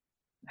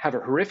have a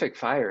horrific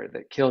fire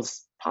that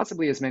kills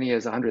possibly as many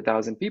as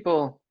 100,000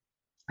 people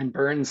and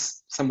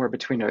burns somewhere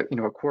between a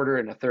quarter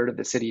and a third of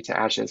the city to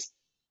ashes.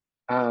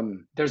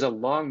 There's a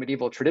long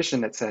medieval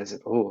tradition that says,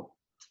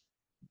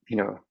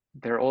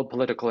 their old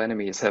political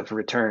enemies have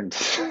returned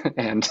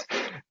and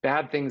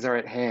bad things are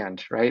at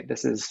hand, right?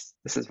 This is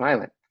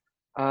violent.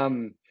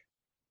 And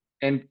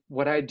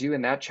what I do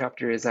in that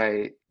chapter is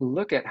I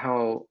look at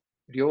how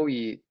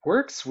Ryoi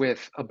works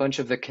with a bunch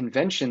of the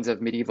conventions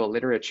of medieval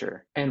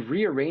literature and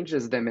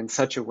rearranges them in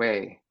such a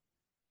way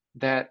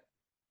that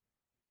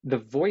the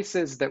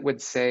voices that would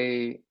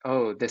say,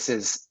 oh, this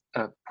is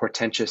a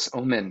portentous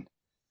omen,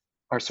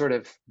 are sort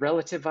of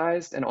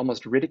relativized and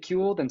almost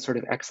ridiculed and sort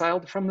of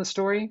exiled from the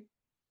story.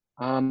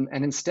 And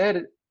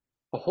instead,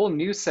 a whole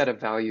new set of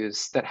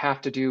values that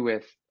have to do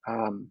with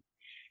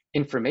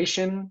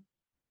information,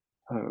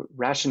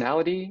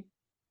 rationality,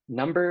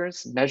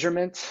 numbers,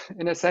 measurement,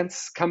 in a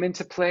sense, come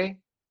into play.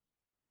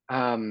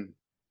 And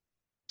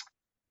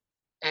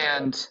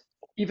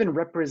even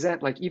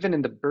represent, like even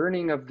in the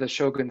burning of the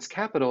shogun's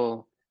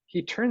capital,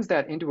 he turns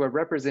that into a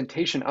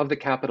representation of the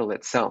capital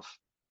itself.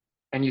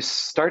 And you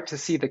start to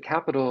see the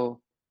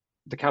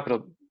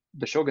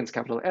shogun's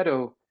capital,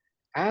 Edo,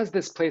 as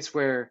this place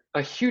where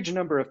a huge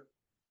number of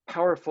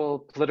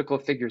powerful political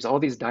figures, all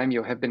these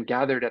daimyo, have been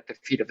gathered at the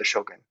feet of the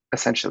shogun,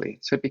 essentially.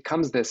 So it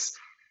becomes this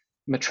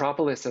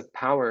metropolis of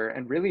power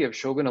and really of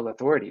shogunal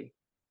authority.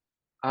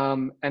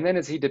 And then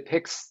as he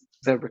depicts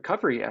the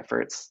recovery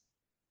efforts,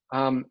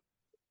 and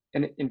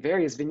in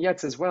various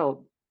vignettes as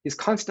well, he's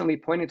constantly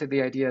pointing to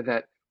the idea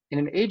that in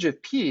an age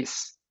of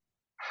peace,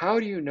 how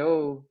do you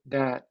know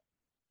that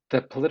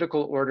the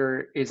political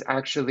order is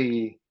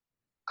actually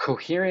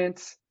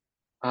coherent,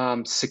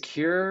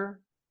 secure,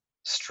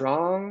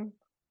 strong,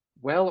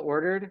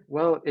 well-ordered?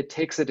 Well, it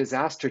takes a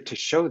disaster to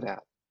show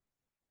that.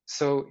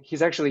 So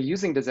he's actually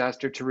using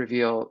disaster to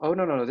reveal, oh,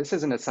 no, this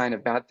isn't a sign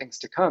of bad things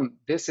to come.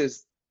 This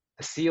is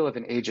the seal of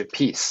an age of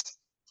peace.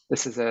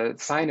 This is a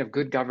sign of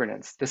good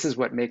governance. This is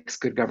what makes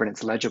good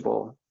governance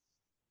legible.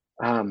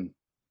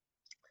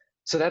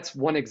 So that's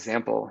one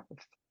example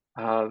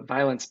of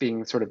violence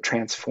being sort of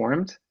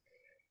transformed.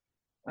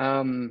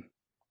 Another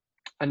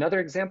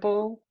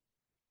example,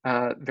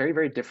 very,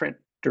 very different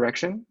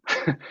direction,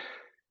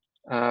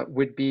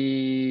 would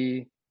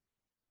be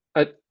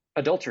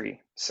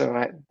adultery.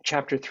 So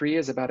chapter 3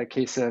 is about a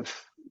case of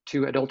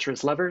two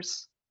adulterous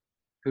lovers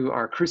who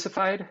are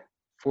crucified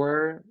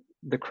for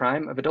the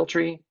crime of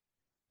adultery.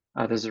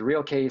 There's a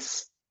real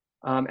case.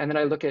 And then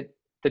I look at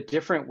the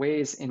different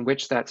ways in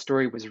which that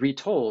story was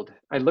retold.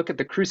 I look at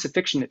the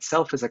crucifixion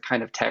itself as a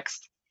kind of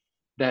text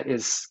that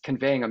is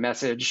conveying a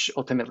message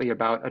ultimately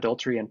about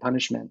adultery and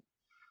punishment.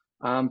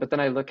 But then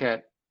I look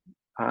at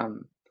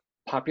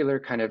popular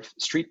kind of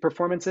street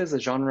performances, a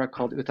genre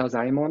called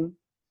utazaemon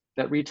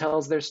that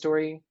retells their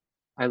story.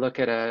 I look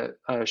at a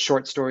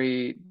short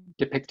story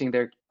depicting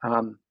their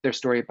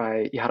story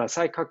by Ihara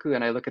Saikaku,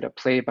 and I look at a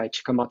play by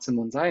Chikamatsu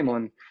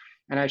Monzaemon,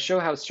 and I show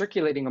how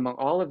circulating among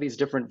all of these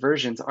different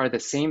versions are the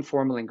same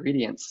formal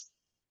ingredients,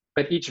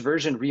 but each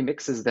version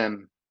remixes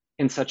them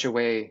in such a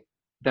way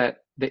that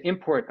the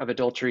import of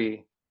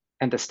adultery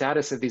and the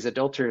status of these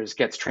adulterers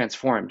gets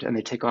transformed, and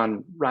they take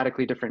on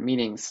radically different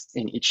meanings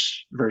in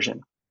each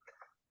version.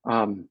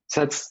 So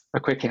that's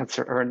a quick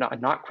answer, or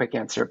not quick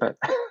answer, but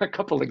a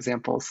couple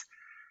examples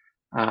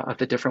of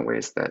the different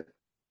ways that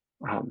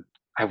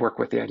I work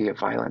with the idea of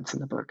violence in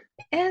the book.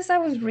 As I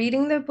was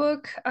reading the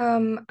book,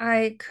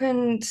 I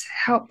couldn't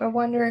help but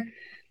wonder.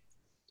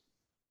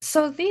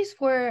 So these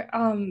were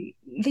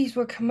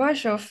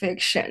commercial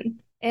fiction,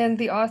 and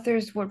the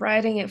authors were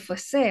writing it for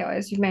sale,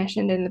 as you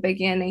mentioned in the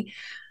beginning.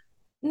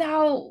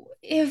 Now,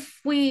 is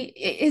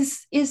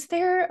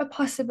there a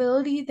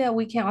possibility that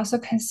we can also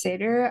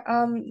consider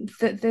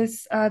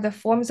the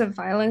forms of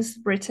violence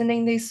written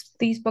in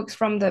these books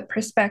from the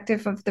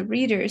perspective of the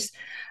readers?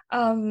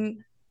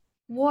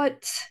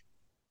 What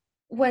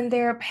when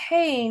they're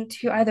paying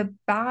to either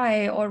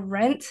buy or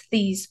rent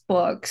these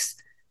books,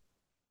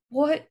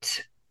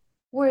 what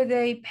were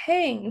they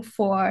paying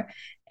for?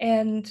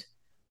 And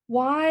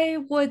why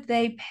would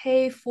they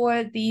pay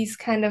for these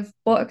kind of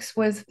books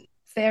with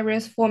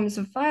various forms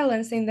of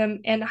violence in them?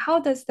 And how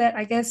does that,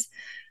 I guess,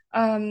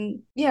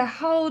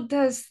 how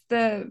does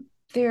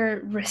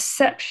their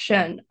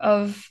reception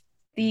of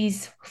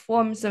these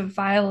forms of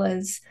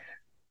violence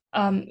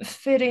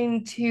fit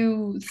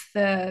into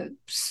the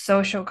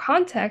social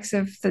context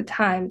of the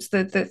times,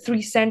 the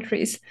 3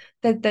 centuries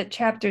that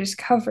chapters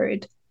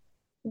covered?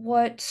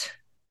 What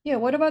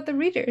about the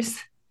readers?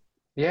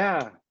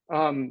 Yeah,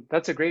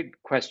 that's a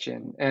great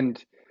question.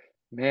 And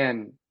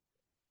man,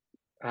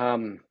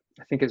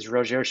 I think it's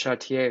Roger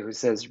Chartier who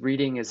says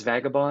reading is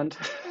vagabond.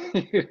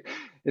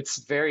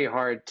 It's very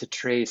hard to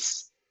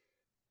trace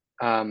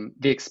the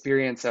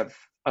experience of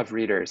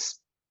readers,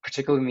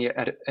 particularly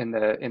in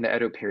the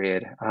Edo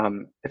period.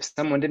 If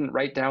someone didn't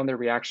write down their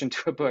reaction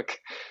to a book,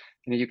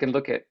 you can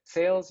look at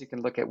sales, you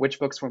can look at which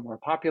books were more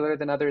popular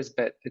than others,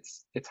 but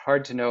it's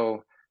hard to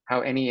know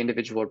how any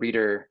individual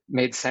reader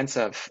made sense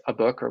of a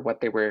book or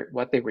what they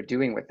were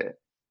doing with it.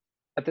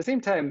 At the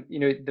same time,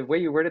 the way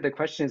you worded the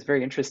question is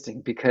very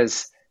interesting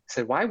because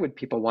so why would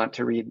people want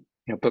to read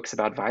books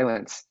about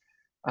violence?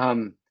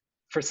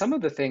 For some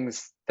of the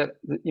things that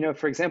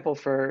for example,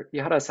 for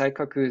Ihara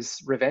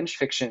Saikaku's revenge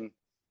fiction,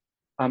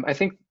 I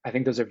think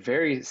those are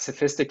very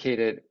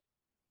sophisticated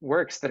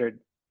works that are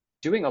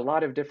doing a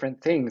lot of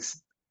different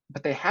things,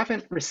 but they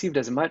haven't received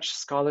as much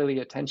scholarly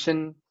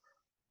attention,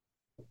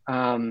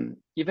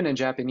 even in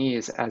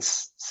Japanese,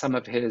 as some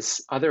of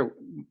his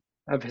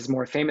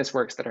more famous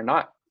works that are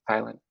not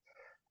violent.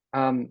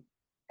 And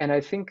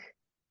I think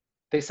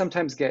they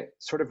sometimes get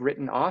sort of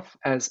written off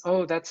as,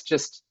 oh, that's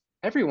just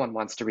everyone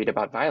wants to read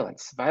about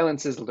violence.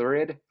 Violence is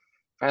lurid.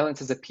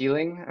 Violence is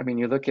appealing. I mean,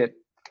 you look at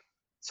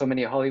so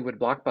many Hollywood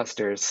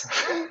blockbusters,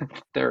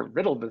 they're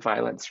riddled with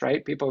violence,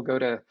 right? People go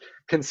to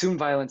consume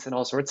violence in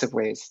all sorts of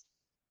ways.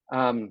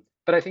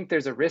 But I think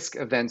there's a risk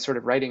of then sort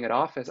of writing it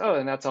off as, oh,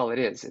 and that's all it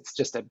is. It's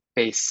just a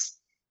base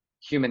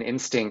human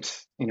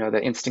instinct,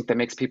 the instinct that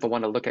makes people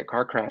want to look at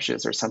car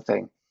crashes or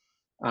something.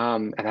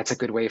 And that's a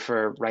good way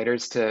for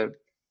writers to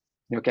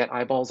get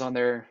eyeballs on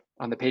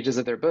the pages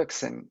of their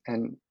books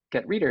and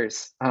get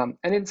readers. And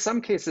in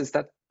some cases,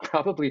 that's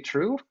probably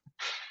true.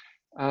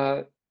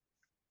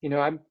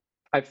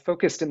 I've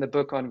focused in the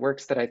book on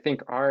works that I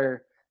think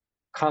are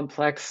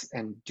complex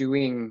and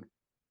doing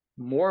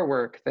more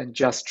work than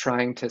just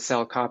trying to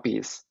sell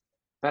copies.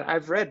 But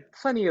I've read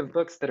plenty of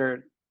books that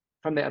are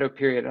from the Edo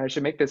period, and I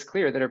should make this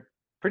clear, that are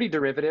pretty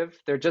derivative.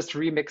 They're just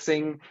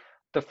remixing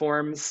the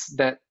forms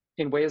that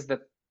in ways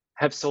that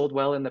have sold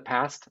well in the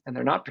past, and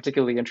they're not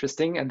particularly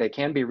interesting, and they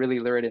can be really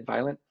lurid and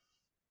violent.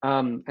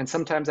 And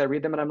sometimes I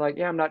read them and I'm like,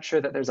 yeah, I'm not sure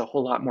that there's a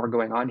whole lot more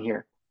going on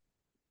here.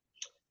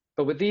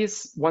 But with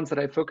these ones that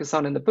I focus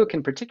on in the book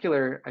in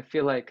particular, I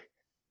feel like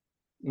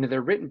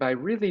they're written by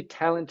really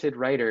talented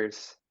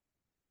writers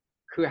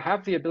who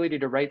have the ability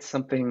to write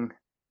something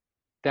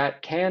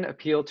that can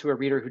appeal to a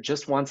reader who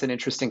just wants an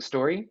interesting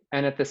story.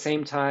 And at the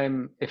same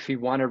time, if you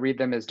want to read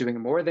them as doing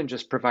more than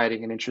just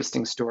providing an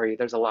interesting story,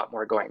 there's a lot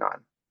more going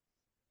on.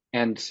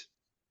 And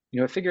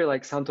a figure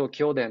like Santo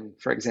Kyoden,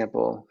 for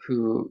example,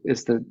 who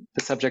is the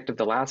subject of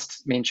the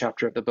last main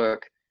chapter of the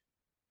book,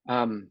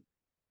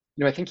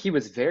 I think he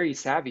was very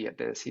savvy at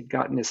this. He'd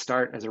gotten his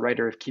start as a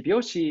writer of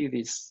kibyoshi,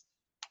 these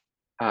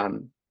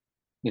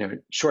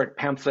short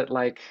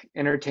pamphlet-like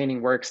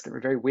entertaining works that were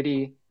very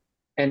witty.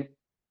 And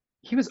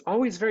he was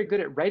always very good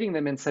at writing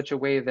them in such a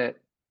way that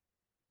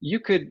you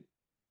could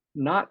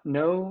not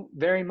know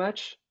very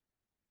much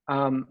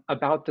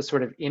about the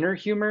sort of inner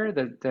humor,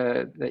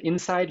 the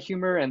inside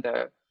humor and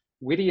the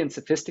witty and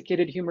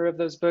sophisticated humor of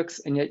those books,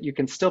 and yet you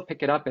can still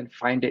pick it up and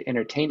find it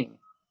entertaining.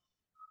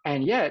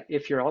 And yet,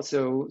 if you're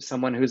also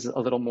someone who's a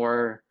little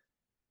more,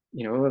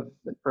 an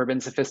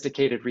urban,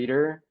 sophisticated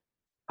reader,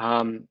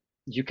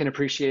 you can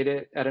appreciate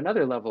it at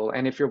another level.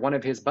 And if you're one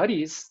of his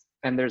buddies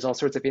and there's all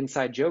sorts of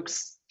inside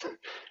jokes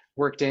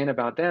worked in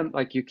about them,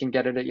 like you can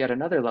get it at yet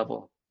another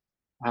level.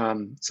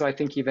 So I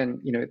think even,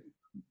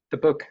 the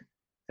book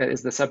that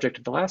is the subject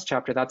of the last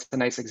chapter, that's a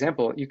nice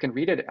example. You can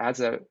read it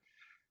as a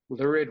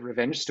lurid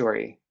revenge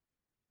story,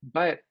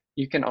 but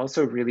you can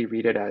also really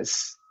read it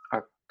as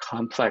a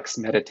complex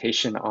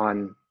meditation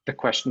on the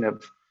question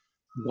of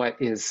what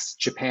is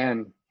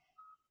Japan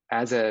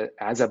as a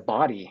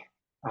body.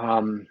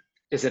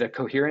 Is it a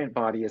coherent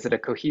body? Is it a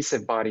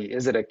cohesive body?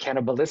 Is it a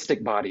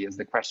cannibalistic body? Is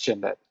the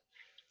question that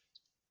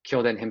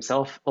Kyoden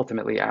himself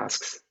ultimately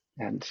asks.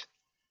 And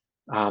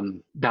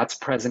that's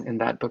present in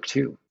that book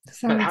too.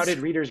 But how did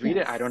readers read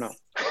it? I don't know.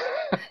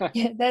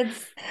 Yeah,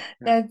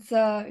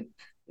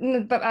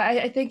 but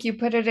I think you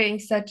put it in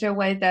such a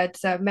way that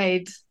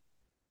made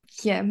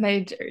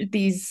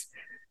these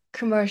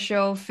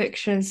commercial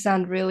fictions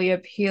sound really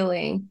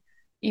appealing,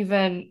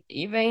 even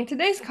in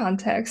today's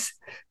context.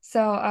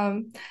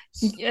 So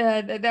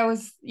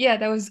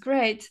that was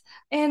great.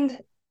 And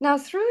now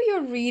through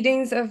your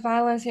readings of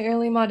violence in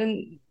early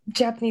modern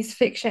Japanese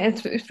fiction and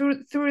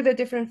through the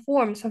different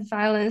forms of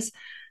violence.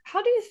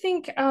 How do you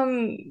think,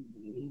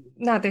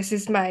 now this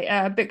is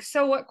my big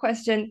so what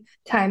question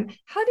time.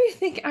 How do you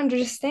think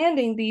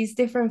understanding these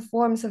different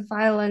forms of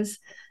violence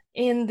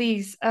in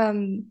these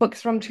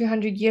books from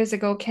 200 years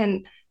ago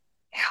can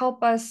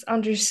help us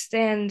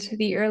understand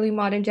the early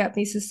modern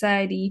Japanese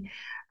society,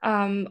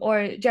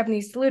 or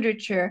Japanese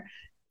literature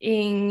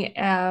in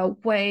a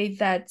way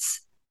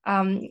that's,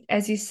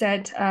 as you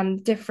said,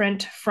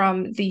 different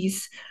from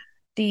these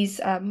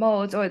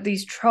modes or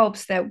these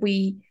tropes that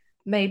we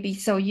may be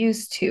so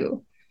used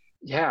to?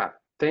 Yeah,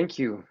 thank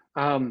you.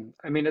 I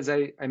mean, as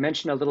I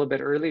mentioned a little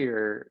bit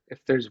earlier, if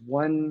there's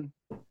one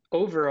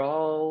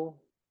overall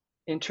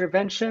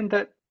intervention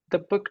that the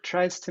book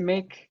tries to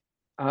make,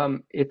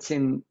 it's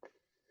in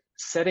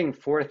setting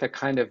forth a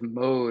kind of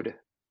mode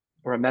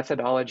or a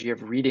methodology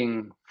of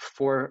reading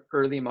for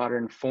early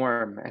modern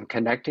form and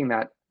connecting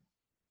that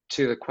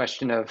to the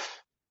question of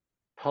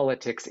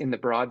politics in the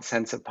broad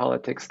sense of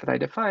politics that I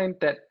defined,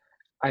 that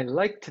I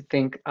like to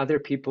think other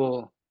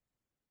people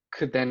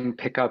could then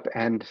pick up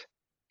and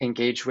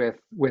engage with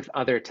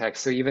other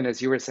texts. So even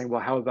as you were saying,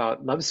 well, how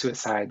about love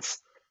suicides?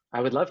 I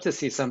would love to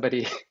see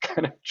somebody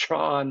kind of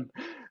draw on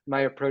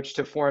my approach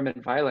to form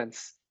and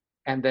violence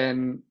and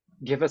then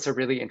give us a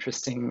really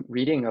interesting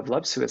reading of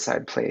love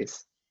suicide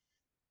plays.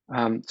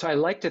 So I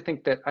like to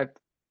think that I've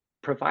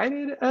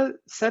provided a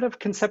set of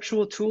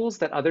conceptual tools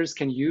that others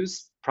can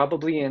use,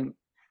 probably in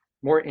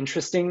more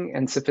interesting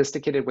and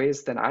sophisticated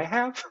ways than I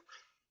have.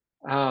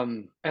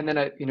 And then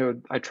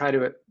I try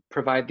to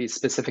provide these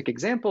specific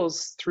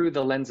examples through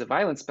the lens of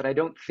violence, but I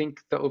don't think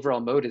the overall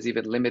mode is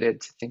even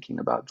limited to thinking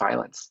about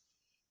violence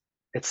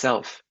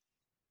itself.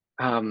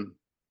 The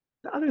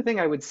other thing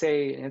I would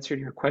say, in answer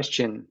to your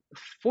question,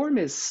 form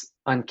is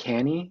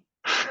uncanny.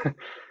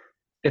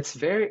 It's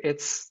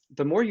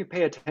the more you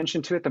pay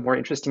attention to it, the more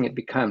interesting it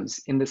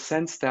becomes, in the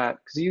sense that,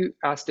 because you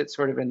asked it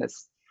sort of in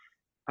this,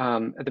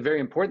 at the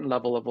very important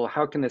level of, well,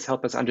 how can this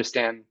help us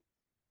understand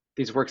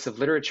these works of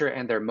literature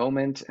and their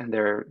moment and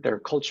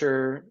their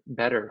culture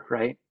better,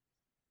 right?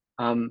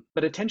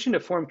 But attention to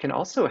form can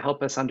also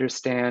help us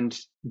understand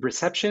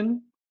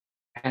reception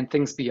and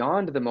things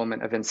beyond the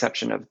moment of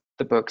inception of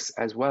the books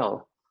as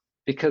well,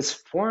 because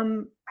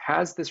form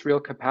has this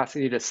real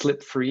capacity to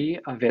slip free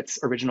of its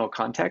original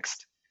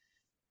context,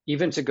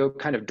 even to go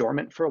kind of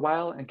dormant for a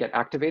while and get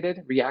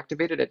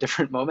reactivated at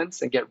different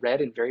moments and get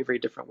read in very, very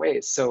different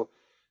ways. So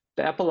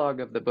the epilogue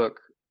of the book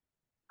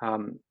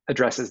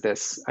addresses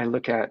this. I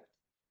look at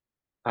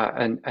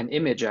an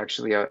image,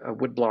 actually, a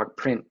woodblock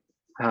print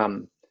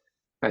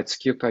by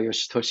Tsukioka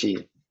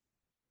Yoshitoshi.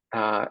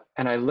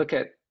 And I look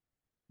at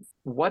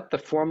what the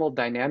formal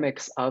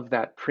dynamics of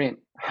that print,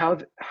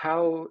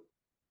 how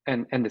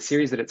and the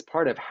series that it's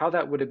part of, how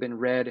that would have been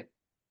read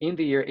in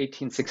the year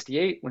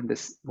 1868 when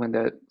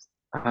the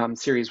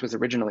series was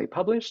originally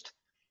published.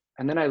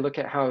 And then I look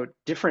at how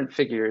different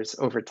figures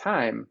over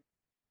time,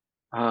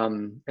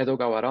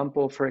 Edogawa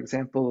Rampo, for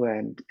example,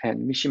 and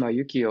Mishima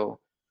Yukio,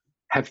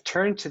 have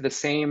turned to the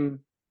same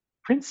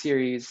print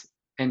series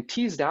and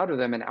teased out of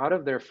them and out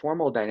of their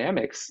formal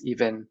dynamics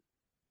even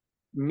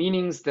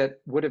meanings that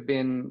would have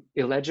been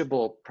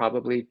illegible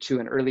probably to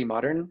an early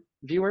modern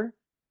viewer.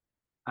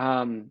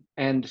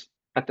 And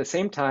at the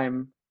same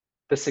time,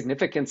 the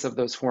significance of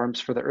those forms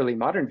for the early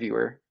modern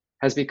viewer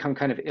has become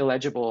kind of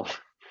illegible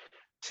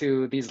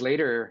to these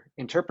later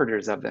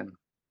interpreters of them.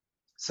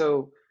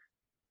 So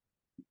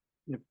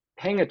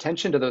paying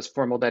attention to those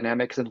formal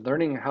dynamics and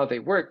learning how they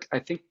work, I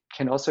think,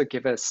 can also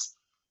give us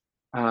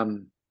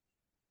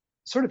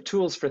sort of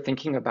tools for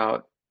thinking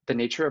about the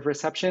nature of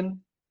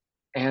reception,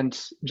 and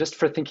just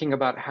for thinking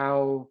about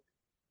how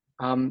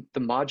the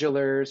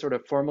modular sort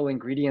of formal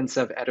ingredients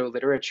of Edo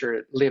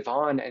literature live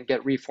on and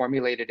get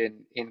reformulated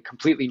in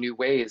completely new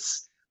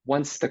ways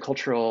once the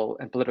cultural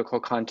and political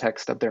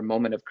context of their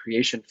moment of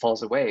creation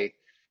falls away,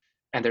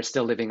 and they're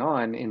still living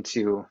on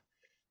into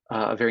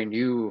very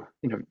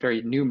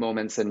new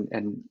moments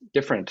and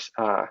different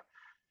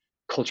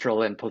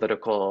cultural and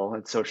political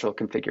and social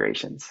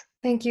configurations.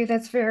 Thank you.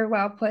 That's very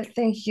well put.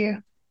 Thank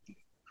you.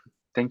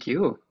 Thank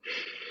you.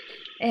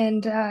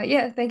 And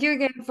thank you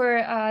again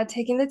for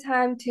taking the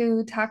time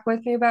to talk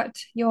with me about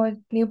your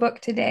new book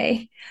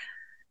today.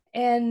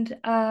 And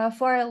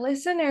for our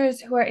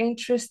listeners who are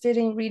interested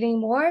in reading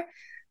more,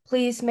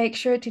 please make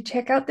sure to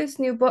check out this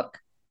new book,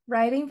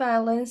 Writing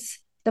Violence: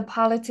 The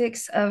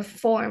Politics of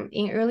Form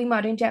in Early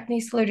Modern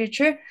Japanese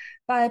Literature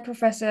by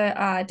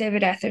Professor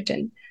David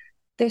Atherton.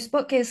 This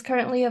book is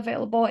currently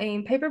available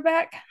in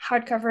paperback,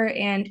 hardcover,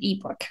 and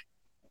ebook.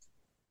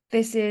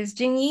 This is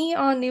Jingyi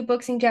on New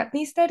Books in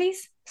Japanese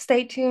Studies.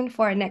 Stay tuned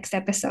for our next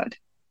episode.